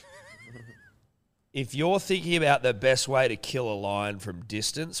out. If you're thinking about the best way to kill a lion from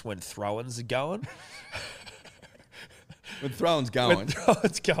distance when throw-ins are going, When throwing's going, when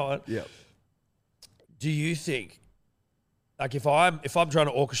throw-ins going, yeah. do you think, like, if I'm trying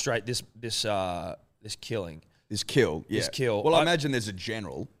to orchestrate this killing? This kill, yeah. This kill. Well, I imagine there's a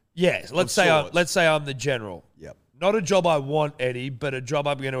general. Yes, let's sorts. say I'm the general. Yep. Not a job I want, Eddie, but a job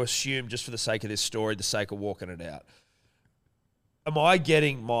I'm going to assume just for the sake of this story, the sake of walking it out. Am I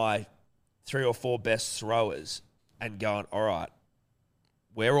getting my 3 or 4 best throwers and going, all right,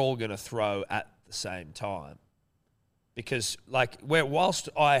 we're all going to throw at the same time? Because, like, whilst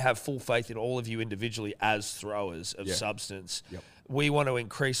I have full faith in all of you individually as throwers of substance, we want to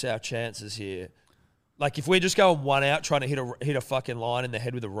increase our chances here. Like, if we're just going one out trying to hit a fucking line in the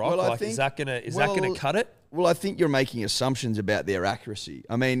head with a rock, Well, I like, think- is that gonna cut it? Well, I think you're making assumptions about their accuracy.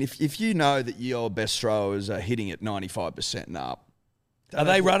 I mean, if you know that your best throwers are hitting at 95% and up, Are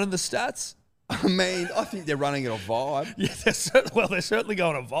they running the stats? I mean, I think they're running at a vibe. Yeah, they're certainly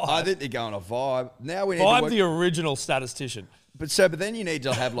going a vibe. I think they're going a vibe. Now we need to I'm work, the original statistician. but then you need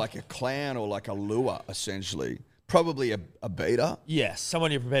to have like a clown or like a lure, essentially. Probably a beater Yes,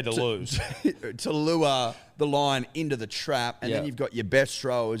 someone you're prepared to lose. to lure the line into the trap, and then Yeah. you've got your best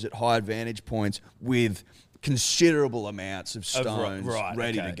throwers at high advantage points with considerable amounts of stones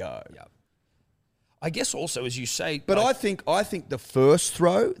ready to go. Yeah. I guess also, as you say, But like, I think the first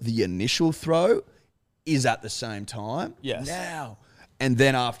throw, the initial throw, is at the same time. Yes. Now, and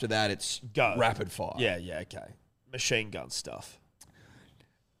then after that, it's Go. rapid fire. Yeah, okay. Machine gun stuff.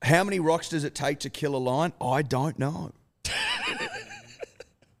 How many rocks does it take to kill a lion? I don't know.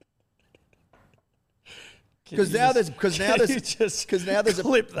 Because now there's a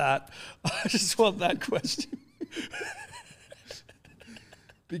Clip that. I just want that question.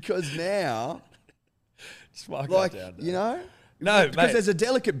 because now Just mark like that down. you know No, because mate. there's a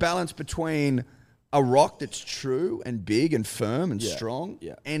delicate balance between a rock that's true and big and firm and Yeah, strong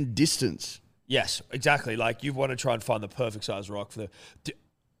yeah. and distance. Yes, exactly. Like you want to try and find the perfect size rock for the.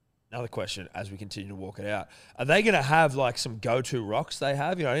 Another question as we continue to walk it out. Are they going to have like some go-to rocks they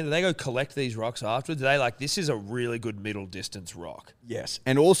have? You know, do they go collect these rocks afterwards? Do they like, this is a really good middle distance rock? Yes,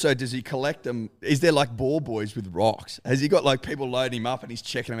 and also does he collect them? Is there like ball boys with rocks? Has he got like people loading him up and he's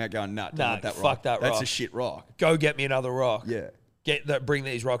checking them out, going, "Nah, don't Nah, want that fuck rock. that That's rock." a shit rock." Go get me another rock. Yeah, Bring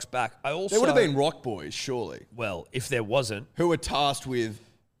these rocks back. I also. there would have been rock boys, surely, Well, if there wasn't. who were tasked with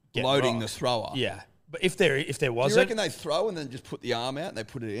Get loading rocks. the thrower. Yeah. But if there Do you wasn't. reckon they throw and then just put the arm out and they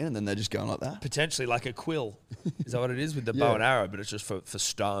put it in and then they're just going like that? Potentially like a quill. Is that what it is with the bow and arrow, but it's just for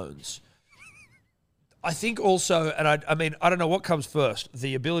stones. I think also, and I mean, I don't know what comes first,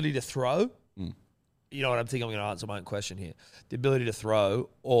 the ability to throw. You know what I'm thinking? I'm going to answer my own question here. The ability to throw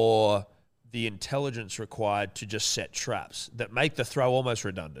or the intelligence required to just set traps that make the throw almost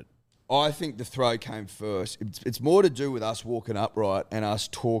redundant. I think the throw came first. It's more to do with us walking upright and us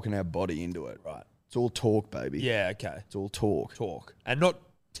talking our body into it. Right. It's all talk, baby. Yeah, okay. It's all talk. Talk. And not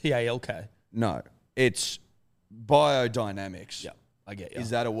TALK. No, it's biodynamics. Yeah, I get you.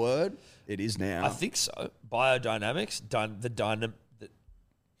 Is that a word? It is now. I think so. Biodynamics,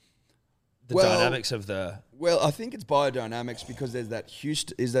 the Well, dynamics of the Well, I think it's biodynamics because there's that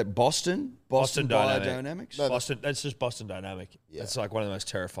Houston. Is that Boston? Boston Dynamic. Biodynamics. Boston. That's just Boston Dynamic. It's like one of the most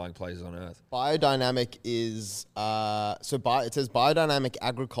terrifying places on earth. Biodynamic is it says biodynamic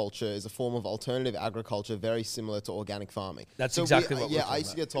agriculture is a form of alternative agriculture very similar to organic farming. That's So exactly what we're I talking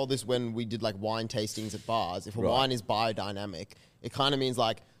used to get told this when we did like wine tastings at bars. If a Right. wine is biodynamic, it kind of means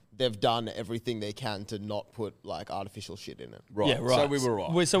like they've done everything they can to not put like artificial shit in it. Right. Yeah, right. So we were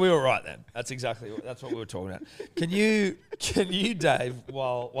right. So we were right then. That's what we were talking about. Can you, Dave?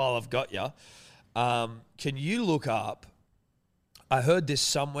 While I've got you, can you look up? I heard this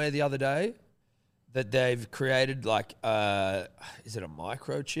somewhere the other day that they've created like, is it a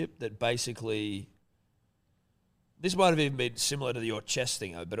microchip that basically? This might have even been similar to your chest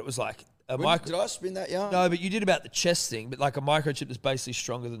thing, but it was like a Did I spin that yarn? No, but you did about the chest thing, but like a microchip that's basically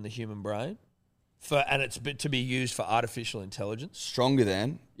stronger than the human brain, and it's to be used for artificial intelligence. Stronger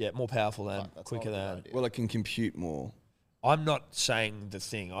than. Yeah, more powerful than, That's quicker not a good than. idea. Well, it can compute more. I'm not saying the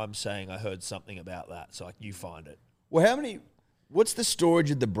thing. I'm saying I heard something about that. So like you find it. Well, what's the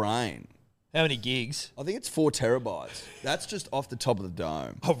storage of the brain? How many gigs? I think it's 4 terabytes. That's just off the top of the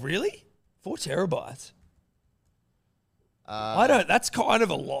dome. Oh, really? 4 terabytes. I don't. That's kind of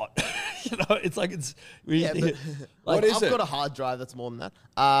a lot. You know, it's like it's. Yeah, but What is I've it? got a hard drive that's more than that.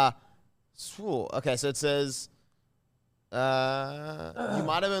 Okay, so it says you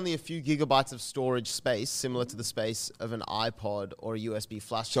might have only a few gigabytes of storage space, similar to the space of an iPod or a USB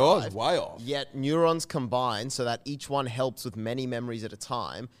flash So I drive. was way off. Yet neurons combine so that each one helps with many memories at a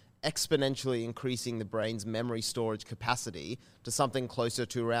time, exponentially increasing the brain's memory storage capacity to something closer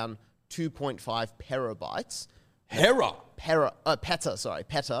to around 2.5 petabytes. Peta,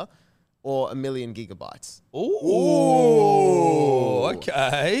 or 1 million gigabytes. Ooh.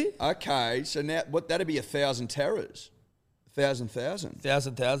 Okay. Okay, so now that'd be 1,000 teras. 1,000. 1,000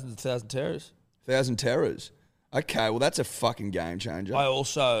 teras. 1,000 teras. Okay, well that's a fucking game changer. I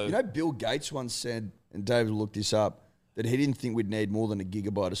also. You know, Bill Gates once said, and David looked this up, that he didn't think we'd need more than a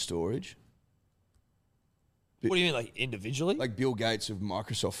gigabyte of storage. What do you mean, like individually? Like Bill Gates of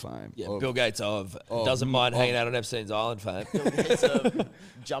Microsoft fame. yeah, Of- Bill Gates doesn't mind hanging out on Epstein's Island fame. It's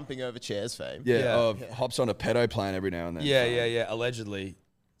jumping over chairs fame. Yeah, hops on a pedo plane every now and then. yeah. Allegedly.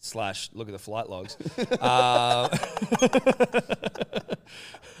 / look at the flight logs.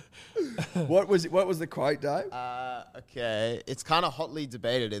 What was the quote, Dave? Okay, it's kind of hotly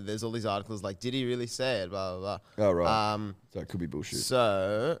debated. There's all these articles like, did he really say it? Blah, blah, blah. Oh, right. So it could be bullshit.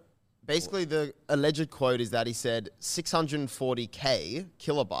 So basically, the alleged quote is that he said 640K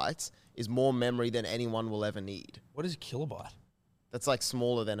kilobytes is more memory than anyone will ever need. What is a kilobyte? That's like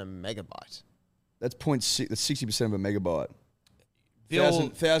smaller than a megabyte. That's 0.6. That's 60% of a megabyte. Bill,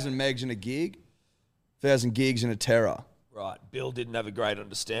 1,000 megs in a gig. 1,000 gigs in a tera. right. Bill didn't have a great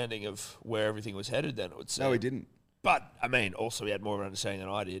understanding of where everything was headed then, it would seem. No, he didn't. But, I mean, also he had more of an understanding than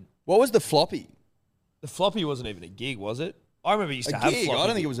I did. What was the floppy? The floppy wasn't even a gig, was it? I remember you used A to have gig? floppy. I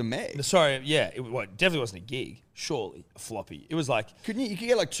don't think it was a meg. Sorry, yeah. It definitely wasn't a gig. Surely, a floppy. It was like... You could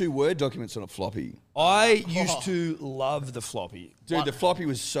get like 2 Word documents on a floppy. I used to love the floppy. Dude, the floppy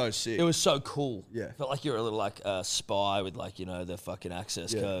was so sick. It was so cool. Yeah. Felt like you were a little like spy with like, you know, the fucking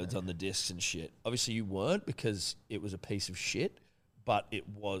access codes on the discs and shit. Obviously you weren't because it was a piece of shit, but it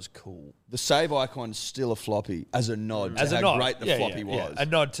was cool. The save icon's still a floppy as a nod to how great the floppy was. A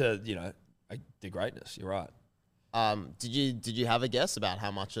nod to, you know, the greatness. You're right. Did you have a guess about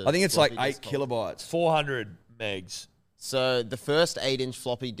how much? I think it's like floppy 8 disk holds? kilobytes. 400 megs. So the first 8-inch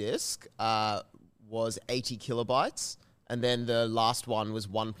floppy disk was 80 kilobytes, and then the last one was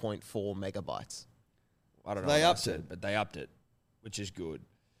 1.4 megabytes. I don't know. They what I upped said, it. but they upped it, which is good.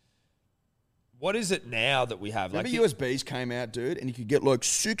 What is it now that we have? Remember Like USBs came out, dude, and you could get like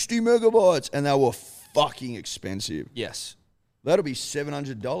 60 megabytes, and they were fucking expensive. yes. That'll be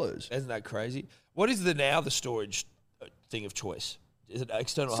 $700. Isn't that crazy? What is the storage thing of choice? Is it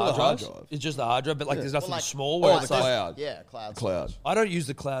external Still hard a hard drives? drive. It's just the hard drive, but like there's nothing like- small Oh, where the it's like, cloud. Yeah, cloud. Cloud. storage. I don't use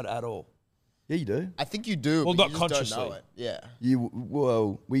the cloud at all. Yeah, you do. I think you do. Well, but not you just consciously. Don't know it. Yeah.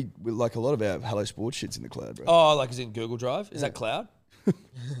 We like a lot of our Hello Sports shit's in the cloud, bro. Oh, like is in Google Drive? Is that cloud?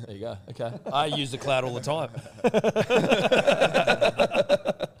 There you go. Okay. I use the cloud all the time.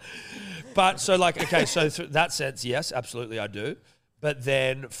 But so like, okay, so that sense, yes, absolutely I do. But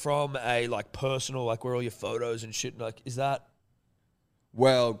then from a like personal, like where all your photos and shit, like is that,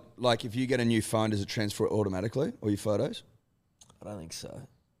 Well, like if you get a new phone, does it transfer it automatically, all your photos? I don't think so.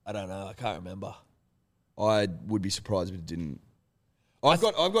 I don't know. I can't remember. I would be surprised if it didn't. I've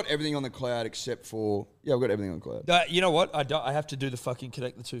got everything on the cloud except for I've got everything on the cloud. You know what? I have to do the fucking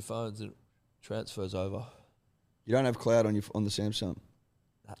connect the two phones and it transfers over. You don't have cloud on the Samsung.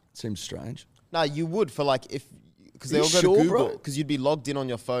 Seems strange. No, you would for like because they Are all you go sure, to bro? Google because you'd be logged in on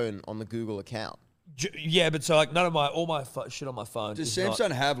your phone on the Google account. Yeah, but so like all my shit on my phone. Does is Samsung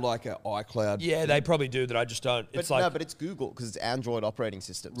not, have like an iCloud? yeah, they probably do that. I just don't. But It's like no, but it's Google because it's Android operating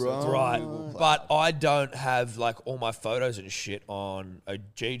system. So it's right, Google Cloud. but I don't have like all my photos and shit on a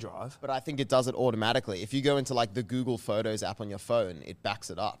G drive. But I think it does it automatically. If you go into like the Google Photos app on your phone, it backs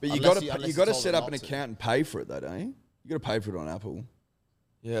it up. But you Unless got unless to told set it up an not to. account and pay for it though, don't you? You got to pay for it on Apple.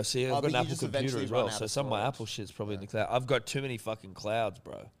 Yeah, see, I've Oh, got but an you Apple just computer eventually as run well, out so of some of my storage. Apple shit's probably in the cloud. I've got too many fucking clouds,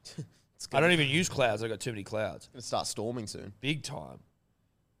 bro. It's I don't even use clouds. I've got too many clouds. gonna start storming soon. Big time.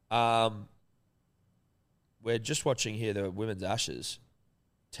 We're just watching here the Women's Ashes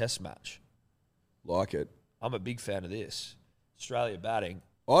test match. Like it. I'm a big fan of this. Australia batting.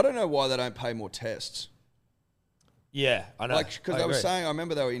 I don't know why they don't pay more tests. Yeah, I know. Like, because I they were agree. saying, I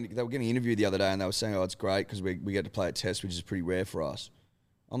remember they were getting interviewed the other day, and they were saying, "Oh, it's great because we get to play a test, which is pretty rare for us."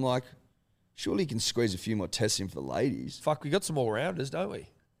 I'm like, Surely he can squeeze a few more tests in for the ladies. Fuck, we got some all-rounders, don't we?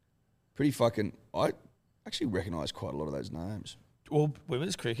 Pretty fucking... I actually recognise quite a lot of those names. Well,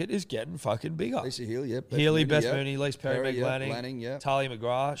 women's cricket is getting fucking bigger. Lisa Healy, yeah. Healy, Beth yeah. Mooney, Lise Perry, Meg yeah. Lanning, yeah. Talia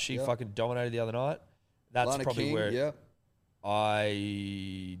McGrath. She Yeah. fucking dominated the other night. That's Lana probably King, where... yeah.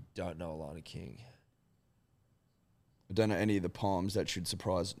 I don't know Alana King. I don't know any of the Palms. That should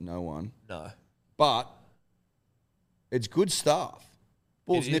surprise no one. No. But it's good stuff.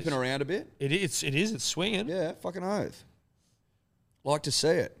 Ball's It nipping is. around a bit. It is. It's swinging. Yeah, fucking oath. Like to see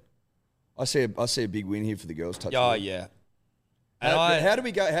it. I see a big win here for the girls. Touch Oh, wood. yeah. And How do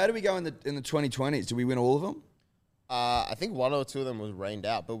we go? How do we go in the 2020s? Do we win all of them? I think one or two of them was rained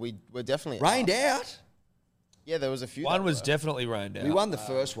out, but we're definitely Rained up. out. Yeah, there was a few. one that was were. definitely rained out. We won the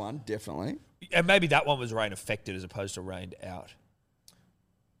first one, definitely. And maybe that one was rain affected as opposed to rained out.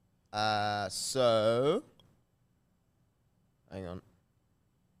 So, hang on.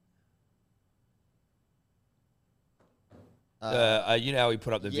 You know how we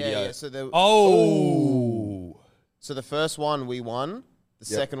put up the Yeah, video? yeah. So there. Oh. So the first one we won. The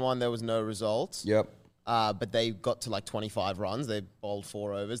Yep. second one there was no results. Yep. But they got to like 25 runs. They bowled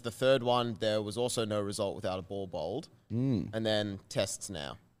 4 overs. The third one there was also no result without a ball bowled. And then tests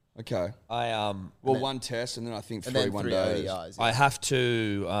now. Okay. Well, one test and then I think And three then one 3 days. ODIs. I have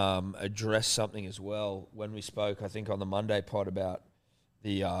to address something as well. When we spoke, I think on the Monday pod about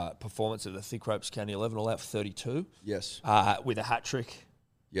the performance of the Thick Ropes County 11, all out for 32 Yes. with a hat trick.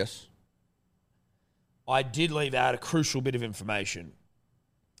 Yes. I did leave out a crucial bit of information.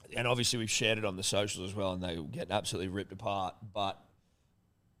 And obviously we've shared it on the socials as well, and they get absolutely ripped apart. But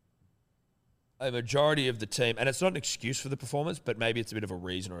a majority of the team, and it's not an excuse for the performance, but maybe it's a bit of a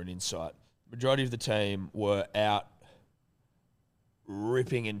reason or an insight. Majority of the team were out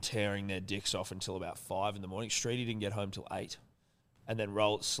ripping and tearing their dicks off until about 5 in the morning. Streety didn't get home till 8, and then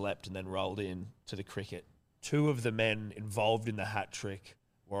slept and then rolled in to the cricket. 2 of the men involved in the hat trick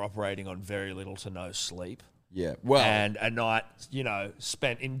were operating on very little to no sleep. Yeah. Well, And a night,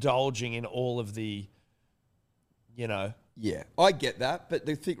 spent indulging in all of the, yeah, I get that, but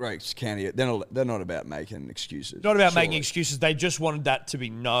the Thick Ropes County, they're not about making excuses. not about making surely. excuses. They just wanted that to be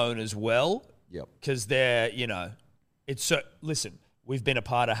known as well. Yep. Because they're, it's so, listen, we've been a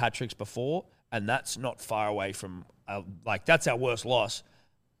part of hat tricks before, and that's not far away from, that's our worst loss,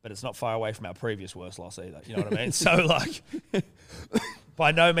 but it's not far away from our previous worst loss either. You know what I mean? So,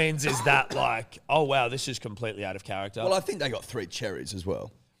 by no means is that oh, wow, this is completely out of character. Well, I think they got 3 cherries as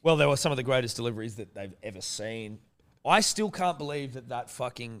well. Well, they were some of the greatest deliveries that they've ever seen. I still can't believe that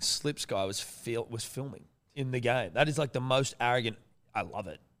fucking Slips guy was filming in the game. That is the most arrogant. I love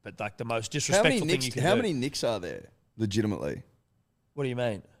it, but the most disrespectful thing you can do. How many nicks are there, legitimately? What do you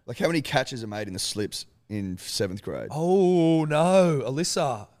mean? How many catches are made in the slips in 7th grade? Oh no,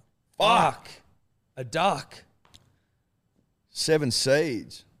 Alyssa! Fuck, a duck. 7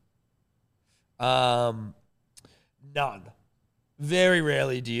 seeds. None. Very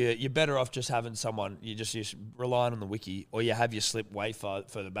rarely do you're better off just having someone, you're relying on the wiki, or you have your slip way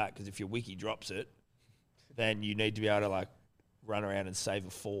further back, because if your wiki drops it, then you need to be able to run around and save a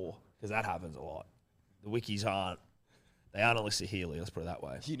 4, because that happens a lot. The wikis aren't Alyssa Healy, let's put it that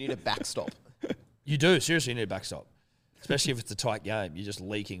way. You need a backstop. You do, seriously, you need a backstop. Especially if it's a tight game, you're just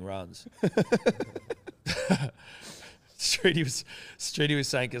leaking runs. Streety was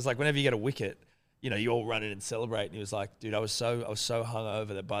saying, because whenever you get a wicket, you all run in and celebrate. And he was like, dude, I was so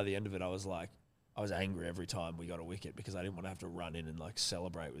hungover that by the end of it, I was angry every time we got a wicket because I didn't want to have to run in and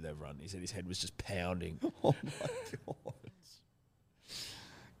celebrate with everyone. He said his head was just pounding. Oh my God.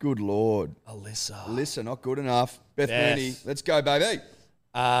 Good Lord. Alyssa, not good enough. Beth Beth. Mooney, let's go, baby.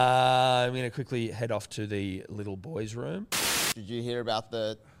 I'm going to quickly head off to the little boys' room. Did you hear about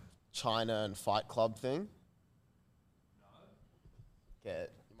the China and Fight Club thing? No. Okay,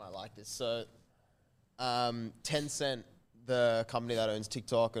 you might like this. So, Tencent, the company that owns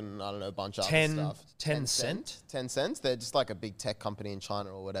TikTok and I don't know, a bunch of other stuff. Tencent? They're just a big tech company in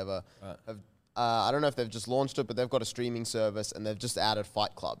China or whatever. Right. I don't know if they've just launched it, but they've got a streaming service and they've just added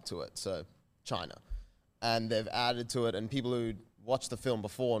Fight Club to it. So, China. And they've added to it, and people who watched the film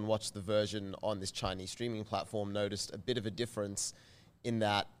before and watched the version on this Chinese streaming platform noticed a bit of a difference in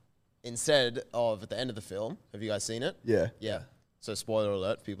that instead of at the end of the film, have you guys seen it? Yeah. Yeah. So spoiler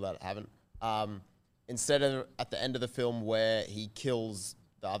alert for people that haven't. Instead of at the end of the film where he kills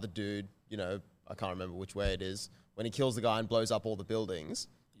the other dude, I can't remember which way it is, when he kills the guy and blows up all the buildings,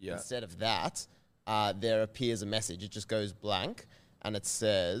 instead of that, there appears a message. It just goes blank, and it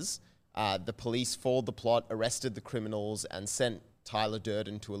says, the police foiled the plot, arrested the criminals, and sent Tyler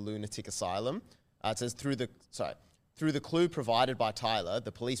Durden to a lunatic asylum. It says through Through the clue provided by Tyler,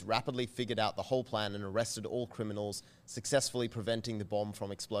 the police rapidly figured out the whole plan and arrested all criminals, successfully preventing the bomb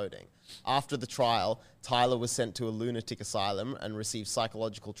from exploding. After the trial, Tyler was sent to a lunatic asylum and received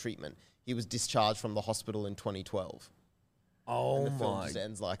psychological treatment. He was discharged from the hospital in 2012. Oh The film my, just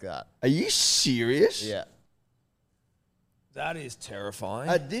ends like that. Are you serious? Yeah. that is terrifying.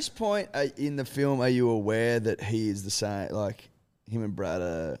 At this point in the film, are you aware that he is the same? Like him and Brad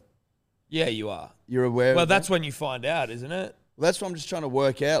are. Yeah, you are. You're aware. Well, of that's that? when you find out, isn't it? Well, that's what I'm just trying to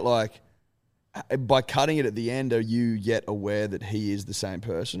work out. Like, by cutting it at the end, are you yet aware that he is the same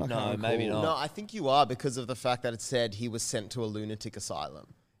person? I No, can't maybe recall. not. No, I think you are because of the fact that it said he was sent to a lunatic asylum.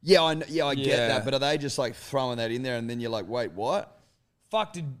 Yeah, I get Yeah. that, but are they just like throwing that in there and then you're like, wait, what?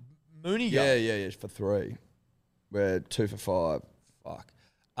 Fuck, did Mooney go? Yeah, it's for 3. We're 2 for 5. Fuck.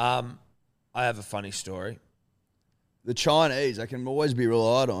 I have a funny story. The Chinese, they can always be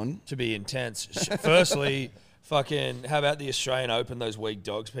relied on. To be intense. Firstly, fucking, how about the Australian Open? Those weak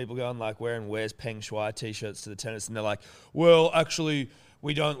dogs people going like wears Peng Shuai t-shirts to the tennis, and they're like, well, actually,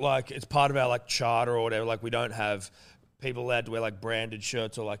 we don't like. It's part of our like charter or whatever. Like, we don't have people allowed to wear like branded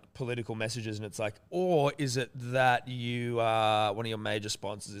shirts or like political messages, and it's like, or is it that you one of your major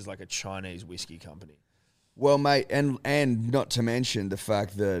sponsors is like a Chinese whiskey company? Well, mate, and not to mention the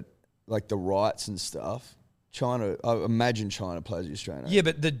fact that like the rights and stuff, China, I imagine China plays the Australian Open. Yeah,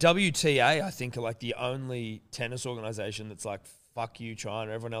 but the WTA, I think, are like the only tennis organization that's like, fuck you, China.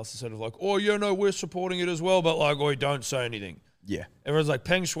 Everyone else is sort of like, oh, yeah, no, we're supporting it as well, but like, oh, don't say anything. Yeah. Everyone's like,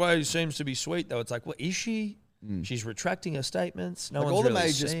 Peng Shuai seems to be sweet, though. It's like, well, is she? She's retracting her statements. No Like one's all the really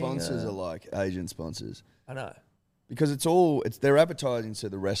major seeing sponsors her. are like Asian sponsors. I know. Because they're advertising to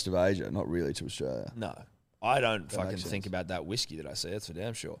the rest of Asia, not really to Australia. No, I don't fucking makes think sense. about that whiskey that I see. That's for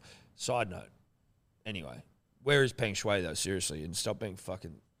damn sure. Side note. Anyway, where is Peng Shuai, though? Seriously, and stop being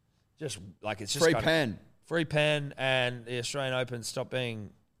fucking just like it's just Free kinda- pen. Free pen, and the Australian Open stop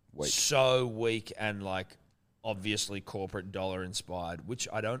being so weak and like obviously corporate dollar inspired, which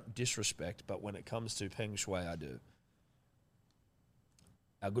I don't disrespect, but when it comes to Peng Shuai, I do.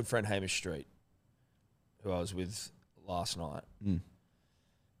 Our good friend Hamish Street, who I was with last night,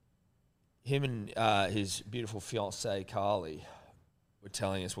 him and his beautiful fiancée Carly were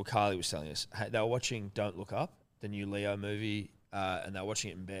telling us. Well, Carly was telling us they were watching Don't Look Up, the new Leo movie, and they were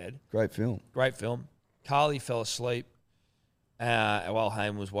watching it in bed. Great film. Great film. Carly fell asleep while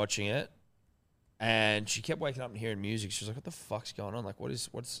Haim was watching it, and she kept waking up and hearing music. She was like, "What the fuck's going on? Like,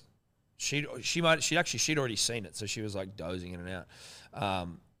 what's?" She'd already seen it, so she was like dozing in and out.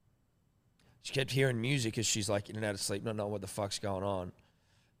 She kept hearing music as she's like in and out of sleep, not knowing what the fuck's going on.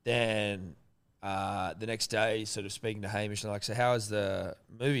 Then the next day, sort of speaking to Hamish, and like, so how was the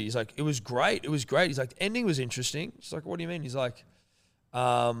movie? He's like, it was great. It was great. He's like, the ending was interesting. She's like, what do you mean? He's like,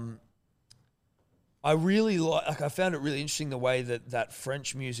 I really like I found it really interesting the way that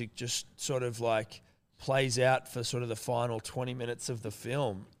French music just sort of like plays out for sort of the final 20 minutes of the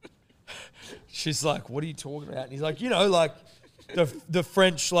film. She's like, what are you talking about? And he's like, like the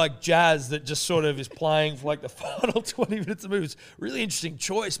French like jazz that just sort of is playing for like the final 20 minutes of the movie. It's a really interesting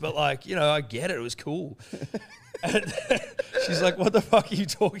choice, but like, I get it. It was cool. And she's like, what the fuck are you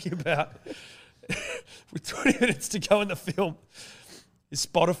talking about? With 20 minutes to go in the film, his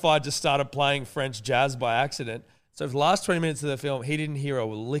Spotify just started playing French jazz by accident. So for the last 20 minutes of the film, he didn't hear a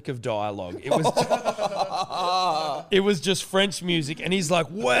lick of dialogue. It was just French music, and he's like,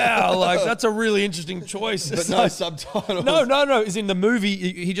 wow, like that's a really interesting choice. But It's no like- subtitles. No. Is in the movie,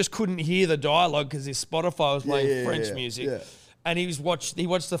 he just couldn't hear the dialogue because his Spotify was playing French music. yeah. And he watched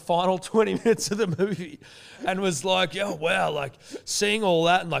the final 20 minutes of the movie and was like, oh, wow, like seeing all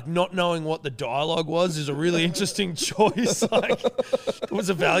that and like not knowing what the dialogue was is a really interesting choice. Like, was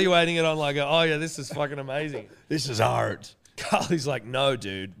evaluating it on like, oh, yeah, this is fucking amazing. This is art. Carly's like, no,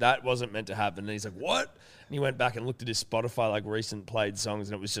 dude, that wasn't meant to happen. And he's like, what? And he went back and looked at his Spotify, like recent played songs,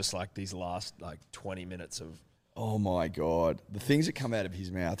 and it was just like these last like 20 minutes of Oh my God. The things that come out of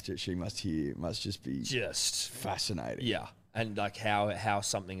his mouth that she must hear must just be just, fascinating. yeah. And like how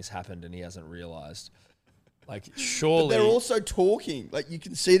something has happened and he hasn't realized. Like, But surely. they're also talking. Like you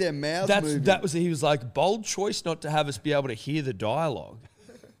can see their mouths moving. He was like, bold choice not to have us be able to hear the dialogue.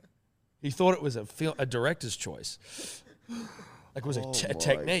 He thought it was a director's choice. Like it was a my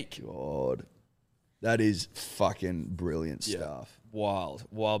technique. God. That is fucking brilliant stuff. Wild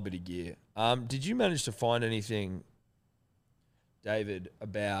bit of gear. Did you manage to find anything, David,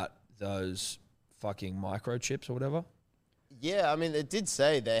 about those fucking microchips or whatever? Yeah, I mean, it did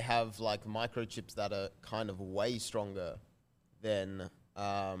say they have like microchips that are kind of way stronger than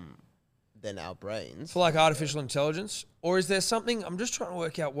than our brains. For like artificial intelligence? Or is there something, I'm just trying to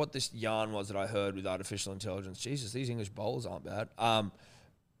work out what this yarn was that I heard with artificial intelligence. Jesus, these English bowlers aren't bad.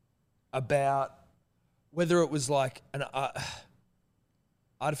 About whether it was like an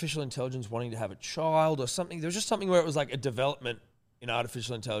artificial intelligence wanting to have a child or something. There was just something where it was like a development in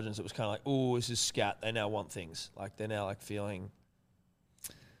artificial intelligence that was kind of like, oh, this is scat. They now want things. Like they're now like feeling...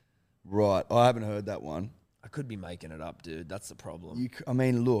 Right. I haven't heard that one. I could be making it up, dude. That's the problem. I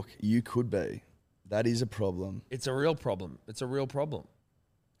mean, look, you could be. That is a problem. It's a real problem. It's a real problem.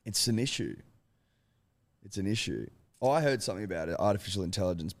 It's an issue. It's an issue. I heard something about it, artificial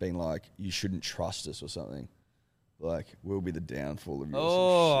intelligence being like, you shouldn't trust us or something. Like, we'll be the downfall of you.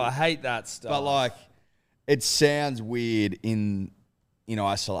 Oh, I hate that stuff. But like, it sounds weird in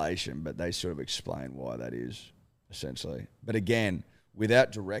isolation, but they sort of explain why that is, essentially. But again,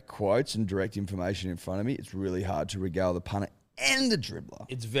 without direct quotes and direct information in front of me, it's really hard to regale the punter and the dribbler.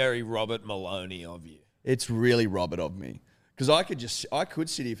 It's very Robert Maloney of you. It's really Robert of me. Because I could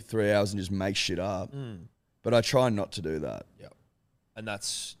sit here for 3 hours and just make shit up. But I try not to do that. Yep. And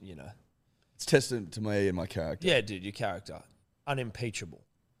that's, It's testament to me and my character. Yeah, dude, your character. Unimpeachable.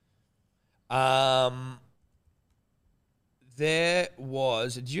 There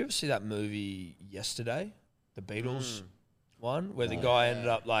was... Did you ever see that movie Yesterday? The Beatles one? Where the guy ended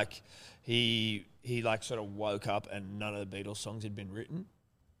up like... He like sort of woke up and none of the Beatles songs had been written.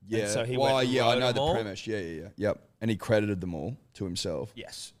 Yeah. And so he I went and wrote know them the all. premise. Yeah. Yep. And he credited them all to himself.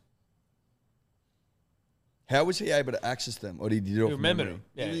 Yes. How was he able to access them? Or did he do it You off remember memory? him?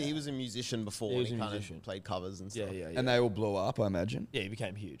 Yeah, He was a musician before. He was He a kind musician. of played covers and yeah, stuff. yeah. And they all blew up, I imagine. Yeah, he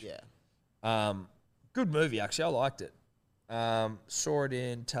became huge. Yeah. Good movie, actually. I liked it. Saw it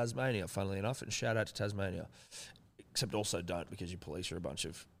in Tasmania, funnily enough, and shout out to Tasmania. Except also don't, because your police are a bunch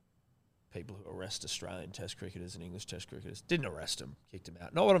of people who arrest Australian Test cricketers and English Test cricketers. Didn't arrest them, kicked them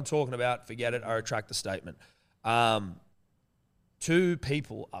out. Not what I'm talking about. Forget it. I retract the statement. 2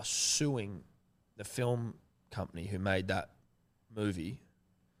 people are suing the film company who made that movie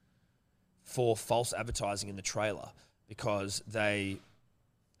for false advertising in the trailer, because they,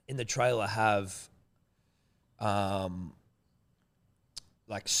 in the trailer, have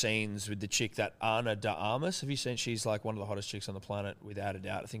like scenes with the chick, that Ana de Armas. Have you seen? She's like one of the hottest chicks on the planet, without a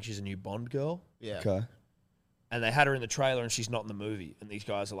doubt. I think she's a new Bond girl. Yeah. Okay. And they had her in the trailer and she's not in the movie. And these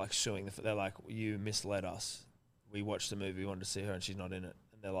guys are like suing. They're like, you misled us. We watched the movie, we wanted to see her and she's not in it.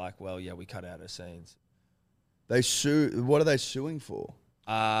 And they're like, well, yeah, we cut out her scenes. They sue. What are they suing for?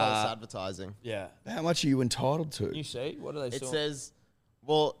 False advertising. Yeah. How much are you entitled to? You see? What are they It suing? says,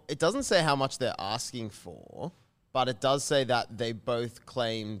 well, it doesn't say how much they're asking for, but it does say that they both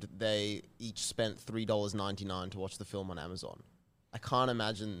claimed they each spent $3.99 to watch the film on Amazon. I can't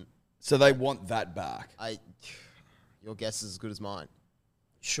imagine. So they want that back. Your guess is as good as mine.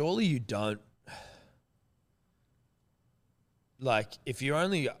 Surely you don't. Like, if you're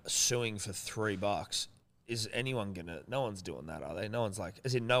only suing for $3, is anyone gonna? No one's doing that, are they? No one's like,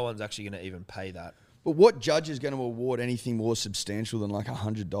 as in, no one's actually gonna even pay that. But what judge is going to award anything more substantial than like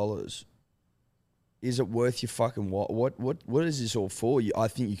 $100? Is it worth your fucking what is this all for? I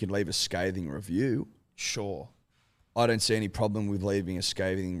think you can leave a scathing review. Sure. I don't see any problem with leaving a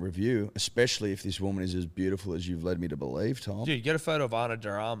scathing review, especially if this woman is as beautiful as you've led me to believe, Tom. Dude, get a photo of Ana de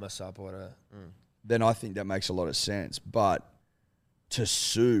Armas up or whatever. Then I think that makes a lot of sense. But to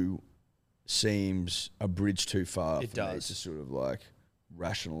sue seems a bridge too far It for me does. to sort of like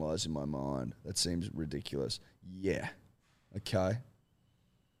rationalize in my mind. That seems ridiculous. Yeah. Okay.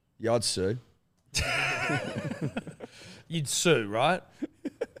 Yeah, I'd sue. You'd sue, right?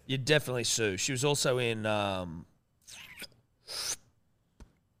 You'd definitely sue. She was also in...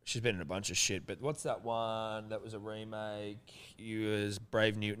 she's been in a bunch of shit, but what's that one that was a remake? It was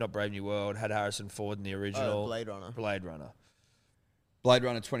not Brave New World, had Harrison Ford in the original. Blade Runner. Blade Runner. Blade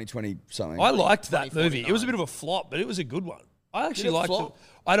Runner 2020 something. I liked that movie. It was a 2049. bit of a flop, but it was a good one. I actually it liked flop? it.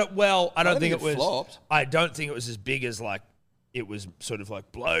 I don't think it was. flopped. I don't think it was as big as like it was sort of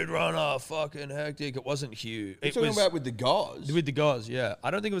like Blade Runner, fucking hectic. It wasn't huge. You're It talking was about with the guys. with the guys. Yeah,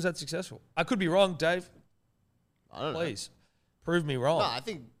 I don't think it was that successful. I could be wrong, Dave. I don't know. Please prove me wrong. No, I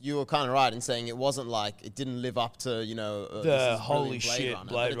think you were kind of right in saying it wasn't like it didn't live up to The this is holy brilliant shit, Runner,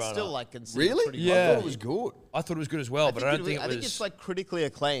 Blade but it's Runner. still like considered Really? pretty Yeah. I low. thought it was good. I thought it was good as well, but I don't think it I think was it's like critically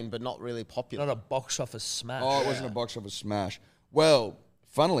acclaimed, but not really popular. not a box office smash. Oh, it wasn't a box office smash. Well,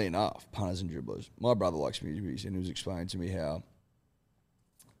 funnily enough, punters and dribblers, my brother likes movies, and he was explaining to me how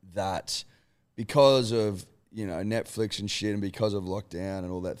that because of Netflix and shit, and because of lockdown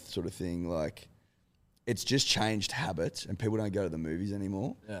and all that sort of thing, like it's just changed habits, and people don't go to the movies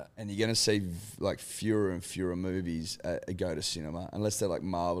anymore. Yeah. And you're going to see like fewer and fewer movies go to cinema, unless they're like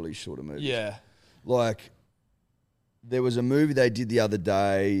Marvel-y sort of movies. Yeah. Like, there was a movie they did the other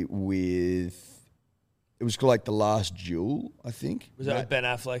day with, it was called like The Last Duel, I think. Was that with Ben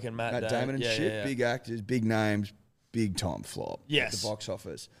Affleck and Matt Damon and shit? Yeah. Big actors, big names, big time flop. Yes. At the box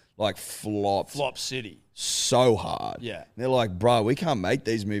office. Like flopped. Flop City. So hard. Yeah. And they're like, bro, we can't make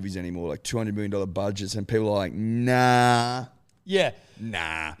these movies anymore. Like $200 million budgets. And people are like, nah. Yeah.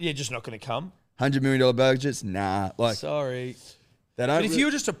 Nah. Yeah, just not going to come. $100 million budgets? Nah. Like, Sorry. they don't But if really- you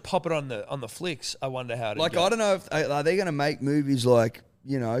were just to pop it on the flicks, I wonder how to like, go. I don't know if, are they going to make movies like,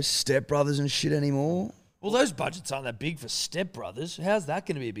 you know, Step Brothers and shit anymore? Well, those budgets aren't that big for Step Brothers. How's that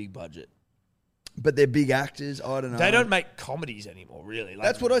going to be a big budget? But they're big actors. I don't know. They don't make comedies anymore, really. Like,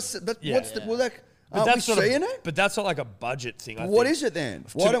 That's what I said. But Yeah, what's the, yeah. well, like, but aren't we that's sort of- seeing it? But that's not like a budget thing. What is it then?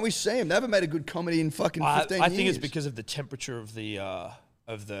 Why don't we see them? They haven't made a good comedy in fucking 15 years. I think it's because of the temperature of the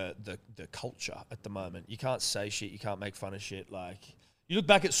culture at the moment. You can't say shit. You can't make fun of shit. Like, you look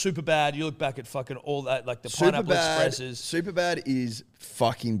back at Superbad. You look back at fucking all that, like the Pineapple Expresses. Superbad is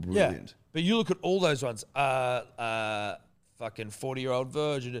fucking brilliant. Yeah. But you look at all those ones. Fucking 40-Year-Old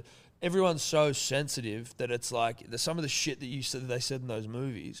Virgin. Everyone's so sensitive that it's like some of the shit that they said in those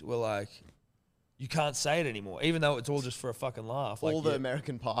movies were like, you can't say it anymore, even though it's all just for a fucking laugh. Like, All the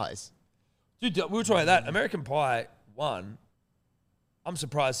American Pies. Dude, we were talking about that. American Pie 1, I'm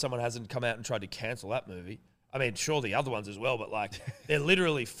surprised someone hasn't come out and tried to cancel that movie. I mean, sure, the other ones as well, but like, they're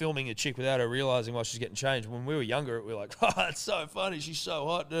literally filming a chick without her realizing while she's getting changed. When we were younger, we were like, oh, that's so funny. She's so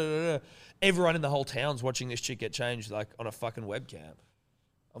hot. Da, da, da. Everyone in the whole town's watching this chick get changed like on a fucking webcam.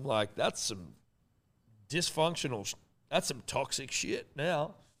 I'm like, that's some dysfunctional, that's some toxic shit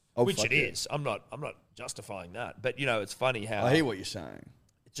now. Oh, Which fuck it yeah. is. I'm not justifying that. But, you know, it's funny how... I hear what you're saying.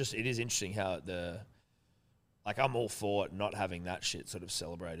 It is interesting how I'm all for not having that shit sort of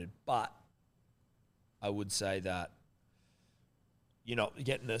celebrated, but I would say that you're not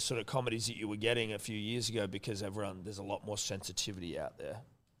getting the sort of comedies that you were getting a few years ago because there's a lot more sensitivity out there.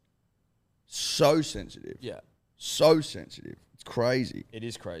 So sensitive. Yeah, So sensitive. It's crazy. it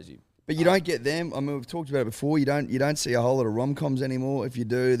is crazy. But you don't get them. I mean, we've talked about it before. You don't see a whole lot of rom-coms anymore. If you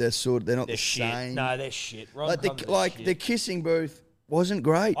do, they're not They're the shit. same. No, they're shit. like Rom-coms are shit. the Kissing Booth wasn't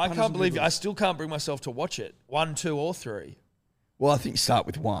great. I Punters can't and believe I Dribblers. still can't bring myself to watch it. 1, 2, or 3. Well, I think start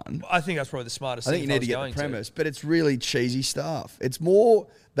with one. I think that's probably the smartest I thing. think you if need to was get the going premise, but it's really cheesy stuff. That's more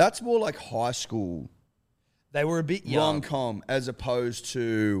like high school They were a bit young. rom-com as opposed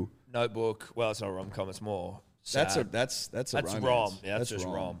to Notebook. Well, it's not a rom-com. It's more. that's sad. a That's romance. rom. Yeah, that's just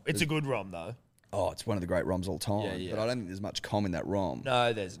rom. It's a good rom though. Oh, it's one of the great roms all time. Yeah, yeah. But I don't think there's much com in that rom.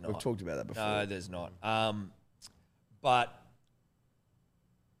 No, there's not. We've talked about that before. No, there's not. But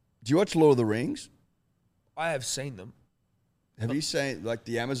Do you watch Lord of the Rings? I have seen them. Have you seen like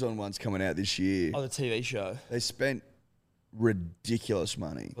the Amazon one's coming out this year? Oh, the TV show. They spent ridiculous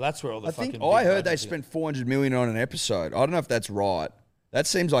money. Well, that's where all the I fucking. think big I heard they budgets spent $400 million on an episode. I don't know if that's right. That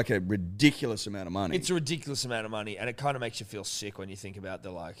seems like a ridiculous amount of money. It's a ridiculous amount of money, and it kind of makes you feel sick when you think about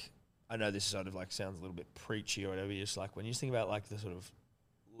the like. I know this sort of like sounds a little bit preachy or whatever. You're just like when you just think about like the sort of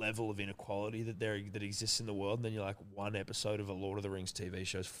level of inequality that exists in the world, and then you're like one episode of a Lord of the Rings TV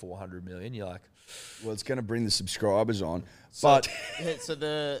show is 400 million. You're like, Well, it's going to bring the subscribers on. So, But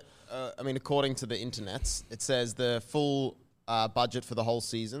according to the internets, it says the full budget for the whole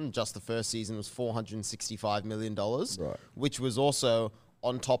season, just the first season, was $465 million, Right. which was also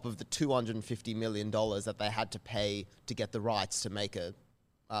on top of the $250 million that they had to pay to get the rights to make a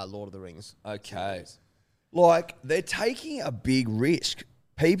Lord of the Rings. okay, like they're taking a big risk.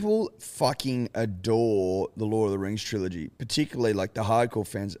 People fucking adore the Lord of the Rings trilogy, particularly like the hardcore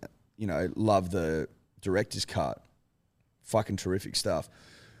fans, you know, love the director's cut. Fucking terrific stuff.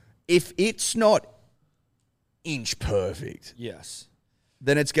 If it's not inch perfect, yes.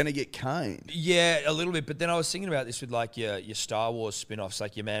 then it's going to get caned. Yeah, a little bit. But then I was thinking about this with like your Star Wars spin-offs,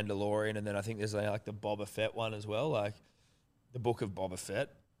 like your Mandalorian, and then I think there's like the Boba Fett one as well, like the Book of Boba Fett,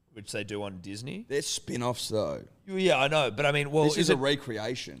 which they do on Disney. They're spin-offs though. Yeah, I know, but I mean, well, This is a it,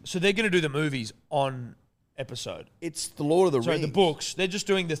 recreation. so they're going to do the movies on episode. It's the Lord of the Sorry, Rings. the books. They're just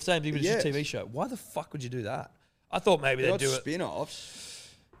doing the same thing, but it's Yes. a TV show. Why the fuck would you do that? I thought maybe They're they'd not do it. spin-offs.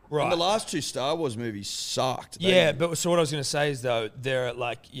 Right. And the last two Star Wars movies sucked. They- Yeah, but so what I was going to say is though, they're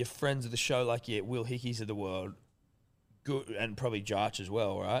like your friends of the show, like your Will Hickeys of the world, good, and probably Jarch as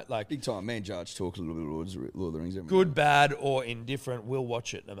well, right? Like big time. Me and Judge talk a little bit of Lord of the Rings. every good, night. bad, or indifferent, we'll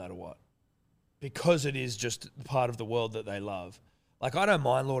watch it no matter what, because it is just part of the world that they love. Like I don't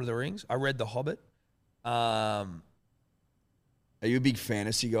mind Lord of the Rings. I read The Hobbit. Are you a big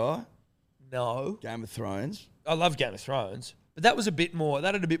fantasy guy? No. Game of Thrones. I love Game of Thrones, but that was a bit more.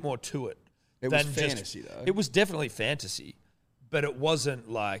 That had a bit more to it. It was than fantasy, though. It was definitely fantasy, but it wasn't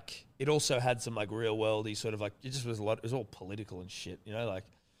like. It also had some like real worldy sort of like. It just was a lot. It was all political and shit, you know, like.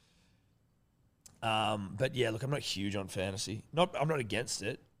 But yeah, look, I'm not huge on fantasy. I'm not against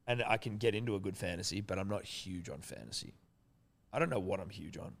it, and I can get into a good fantasy, but I'm not huge on fantasy. I don't know what I'm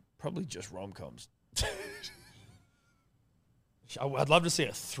huge on. Probably just rom-coms. I'd love to see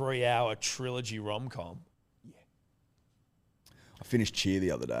a 3-hour trilogy rom-com. I finished Cheer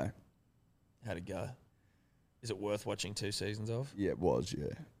the other day. How'd it go? Is it worth watching 2 seasons of? Yeah, it was, yeah.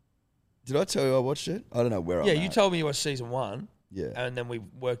 Did I tell you I watched it? I don't know where Yeah, I'm you at. told me you watched season 1. Yeah. And then we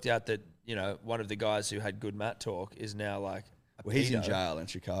worked out that, you know, one of the guys who had good Matt talk is now like a Well, he's in pedo. jail in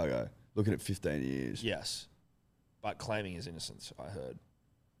Chicago, looking at 15 years. Yes. But claiming his innocence, I heard.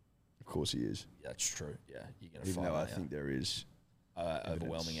 Of course he is. Yeah, that's true. Yeah, you're going to Even find though I that think there is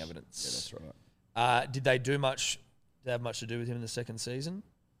overwhelming evidence. Yeah, that's right. Did they do much? Did they have much to do with him in the second season?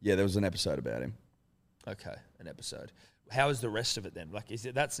 Yeah, there was an episode about him. Okay, an episode. How is the rest of it then? Like,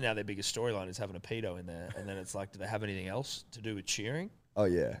 that's now their biggest storyline is having a pedo in there, and then it's like, do they have anything else to do with cheering? Oh,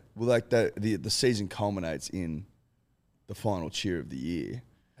 yeah. Well, like the season culminates in the final cheer of the year.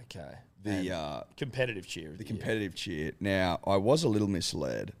 Okay. The Competitive cheer. Of the the year. competitive cheer. Now, I was a little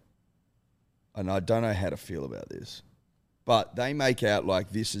misled, and I don't know how to feel about this, but they make out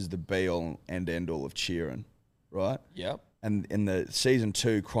like this is the be-all and end-all of cheering, right? Yep. And in the season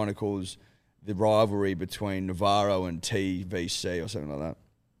 2 chronicles the rivalry between Navarro and TVC or something like that.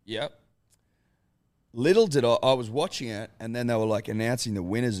 Yep. Little did I was watching it, and then they were like announcing the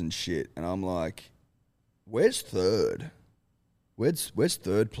winners and shit, and I'm like, where's third? Where's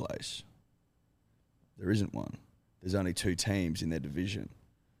third place? There isn't one. There's only 2 teams in their division.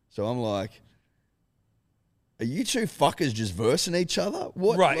 So I'm like, are you two fuckers just versing each other?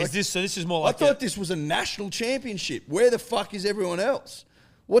 What? Right. Like, This is more I like thought this was a national championship. Where the fuck is everyone else?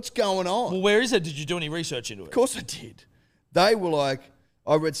 What's going on? Well, where is it? Did you do any research into it? Of course I did. They were like,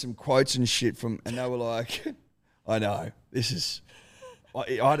 I read some quotes and shit from, and they were like, I know, this is,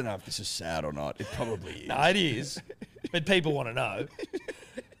 I don't know if this is sad or not. It probably is. No, it is. But people want to know.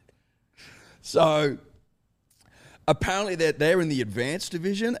 So apparently they're in the advanced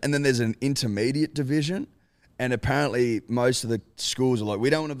division, and then there's an intermediate division. And apparently most of the schools are like, we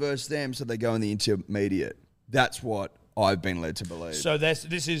don't want to verse them, so they go in the intermediate. That's what I've been led to believe. So this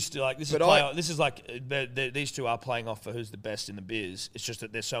is like these two are playing off for who's the best in the biz. It's just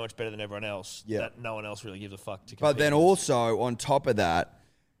that they're so much better than everyone else that no one else really gives a fuck to compete. But then also on top of that,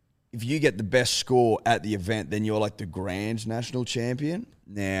 if you get the best score at the event, then you're like the grand national champion.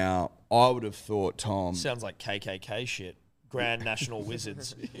 Now, I would have thought, Tom, sounds like KKK shit. Grand National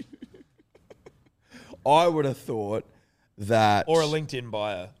Wizards I would have thought that, or a LinkedIn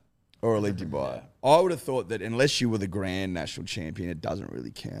bio. or a LinkedIn bio. I would have thought that unless you were the grand national champion, it doesn't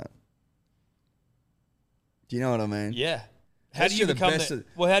really count. Do you know what I mean? Yeah. How Unless do you you're the become best the, of-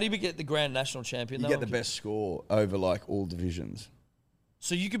 well? How do you get the Grand National Champion? You though? get the best score over like all divisions.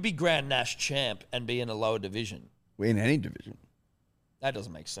 So you could be Grand Nash champ and be in a lower division. In any division. That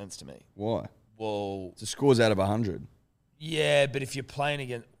doesn't make sense to me. Why? Well, It's the scores out of 100. yeah, but if you're playing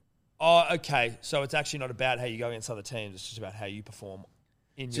against, oh, okay. So it's actually not about how you go against other teams. It's just about how you perform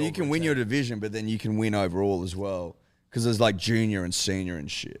in So your you can group win team. your division, but then you can win overall as well. Because there's like junior and senior and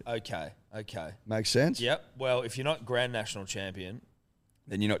shit. Okay. Makes sense? Yep. Well, if you're not Grand National Champion,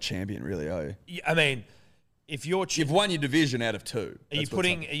 Then you're not champion, really, are you? I mean, if you're You've won your division out of 2. Are you That's what's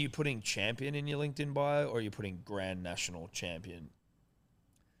putting happening. champion in your LinkedIn bio, or are you putting Grand National Champion?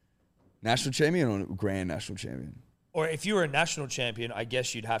 National champion or grand national champion? Or if you were a national champion, I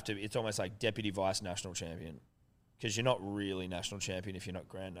guess you'd have to. It's almost like deputy vice national champion, because you're not really national champion if you're not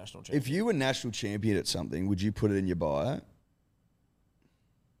Grand National Champion. If you were national champion at something, would you put it in your bio?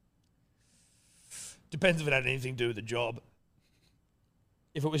 Depends if it had anything to do with the job.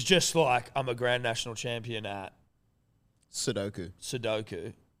 If it was just like I'm a Grand National Champion at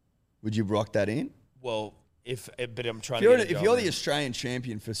Sudoku, Would you rock that in? well, but I'm trying If you're, to. Get a if job you're in. the Australian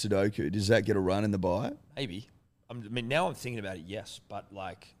champion for Sudoku, does that get a run in the bio? Maybe. I mean, now I'm thinking about it, yes, but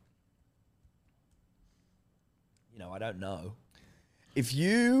like, I don't know.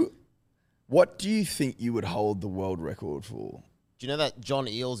 What do you think you would hold the world record for? Do you know that John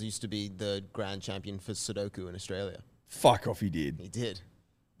Eales used to be the grand champion for Sudoku in Australia? Fuck off, he did. He did.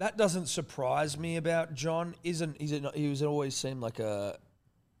 That doesn't surprise me about John. He was always seemed like a,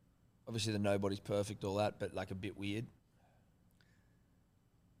 obviously the nobody's perfect, all that, but like a bit weird.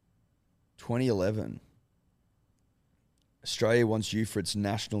 2011. Australia wants you for its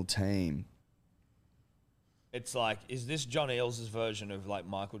national team. It's like, is this John Eales' version of like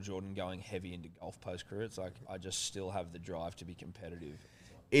Michael Jordan going heavy into golf post career? It's like, I just still have the drive to be competitive.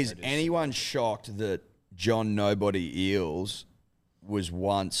 Is anyone shocked that John Nobody Eales was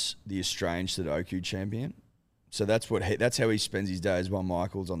once the Australian Sudoku champion? So that's how he spends his days while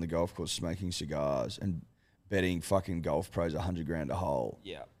Michael's on the golf course smoking cigars and betting fucking golf pros $100,000 a hole.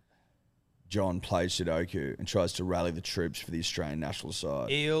 Yeah. John plays Sudoku and tries to rally the troops for the Australian national side.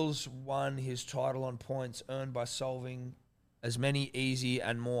 Eales won his title on points earned by solving as many easy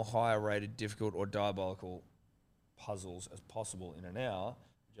and more higher rated difficult or diabolical puzzles as possible in an hour.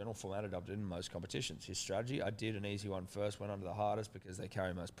 General format adopted in most competitions. His strategy, I did an easy one first, went on to the hardest because they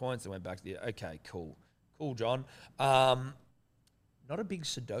carry most points, then went back to the... Okay, cool. Cool, John. Not a big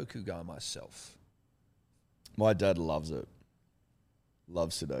Sudoku guy myself. My dad loves it.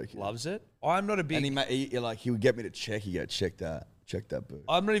 Loves Sudoku. Loves it. I'm not a big... And he would get me to check. He'd go, check that book.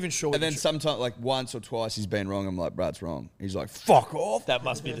 I'm not even sure. And then sometimes, like once or twice, he's been wrong. I'm like, bruh, it's wrong. He's like, fuck off. That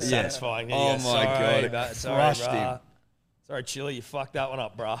must be dissatisfying. Yeah. Oh my God, it crushed him. Sorry, Chili, you fucked that one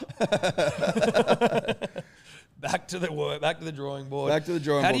up, bruh. Back to the drawing board. Back to the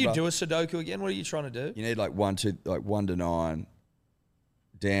drawing board. How do you do a Sudoku again? What are you trying to do? You need like 1 to 9,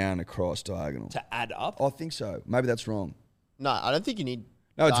 down, across, diagonal. To add up? I think so. Maybe that's wrong. No, I don't think you need.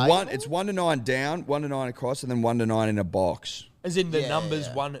 No, it's diagonal? It's 1 to 9 down, 1 to 9 across, and then 1 to 9 in a box. As in the Yeah, numbers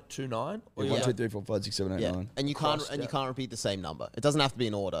yeah. 1 to 9? Or 1, 2, 3, 4, 5, 6, 7, 8, Yeah, 9. and you can't repeat the same number. It doesn't have to be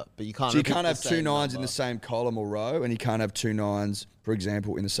in order, but you can't. So you repeat can't the have 2 same 9s in number. the same column or row, and you can't have 2 9s, for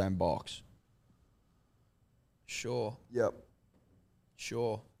example, in the same box. Sure. Yep.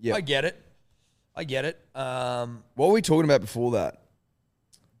 Sure. Yep. I get it. What were we talking about before that?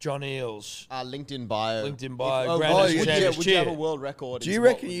 John Eales. LinkedIn bio. LinkedIn bio. If- Grand oh, National yeah, Champions would you have a cheer. world record? Do is you what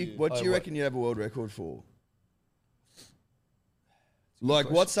reckon would you? What do you reckon you have a world record for?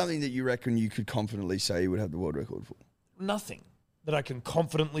 Like, what's something that you reckon you could confidently say you would have the world record for? Nothing that I can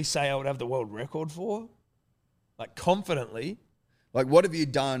confidently say I would have the world record for. Like, confidently. Like, what have you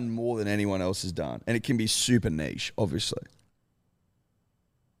done more than anyone else has done? And it can be super niche, obviously.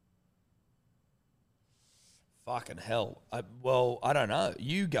 Fucking hell. I don't know.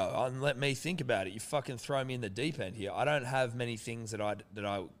 You go and let me think about it. You fucking throw me in the deep end here. I don't have many things that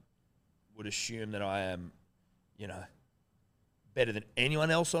I would assume that I am, better than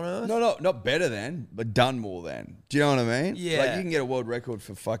anyone else on earth. No, not better than, but done more than. Do you know what I mean? Yeah. Like, you can get a world record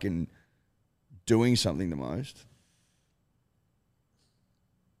for fucking doing something the most.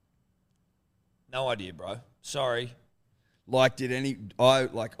 No idea, bro. Sorry. Like, I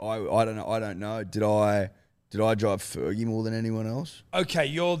don't know. I don't know. Did I drive Fergie more than anyone else? Okay,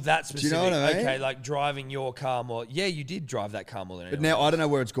 you're that specific. Do you know what I mean? Okay, like driving your car more. Yeah, you did drive that car more than But anyone now else. I don't know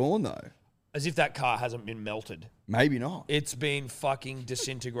where it's gone though. As if that car hasn't been melted. Maybe not. It's been fucking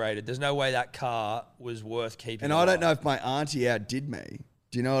disintegrated. There's no way that car was worth keeping. And I don't alive. know if my auntie outdid me.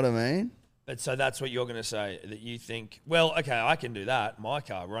 Do you know what I mean? But so that's what you're going to say, that you think, well, okay, I can do that. My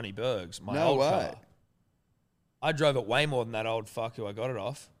car, Ronnie Berg's, my No old way. car. I drove it way more than that old fuck who I got it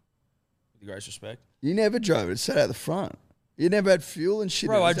off. With the greatest respect. You never drove it. It sat out the front. You never had fuel and shit.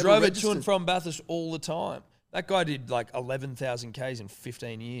 Bro, in it. I It's never drove it to registered. and from Bathurst all the time. That guy did like 11,000 Ks in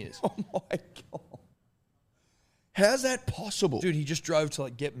 15 years. Oh my God. How's that possible? Dude, he just drove to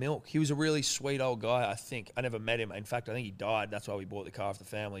like get milk. He was a really sweet old guy, I think. I never met him. In fact, I think he died. That's why we bought the car off the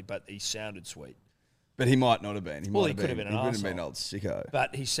family, but he sounded sweet. But he might not have been. Well, he could have been an He could have been arsehole. an old sicko.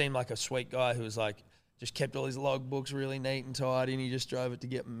 But he seemed like a sweet guy who was like, just kept all his logbooks really neat and tidy, and he just drove it to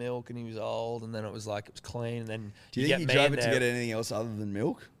get milk, and he was old, and then it was like, it was clean, and then Do you get think me he drove in it to there. get anything else other than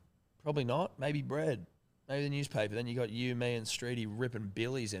milk? Probably not. Maybe bread. Maybe the newspaper. Then you got you, me, and Streety ripping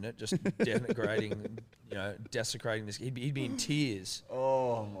billies in it, just denigrating, desecrating this. He'd be in tears.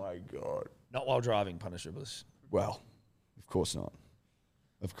 Oh my God. Not while driving, Punishables. Well, of course not.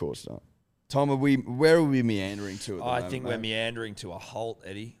 Of course not. Tom, where are we meandering to at the I moment, think we're mate? meandering to a halt,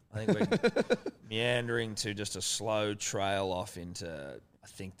 Eddie. I think we're meandering to just a slow trail off into, I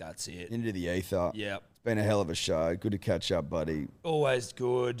think that's it. Into the ether. Yeah. It's been a hell of a show. Good to catch up, buddy. Always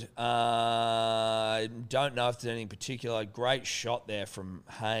good. I don't know if there's anything particular. Great shot there from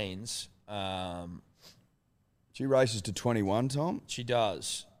Haynes. She races to 21, Tom. She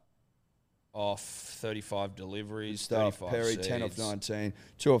does. Off 35 deliveries, Stuff. 35 Perry, seeds. 10 off 19.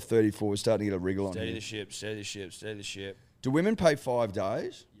 2 off 34. We're starting to get a wriggle on Steady here. the ship, steady the ship, steady the ship. Do women pay 5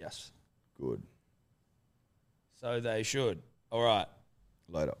 days? Yes. Good. So they should. All right.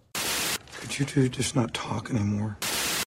 Later. Could you two just not talk anymore?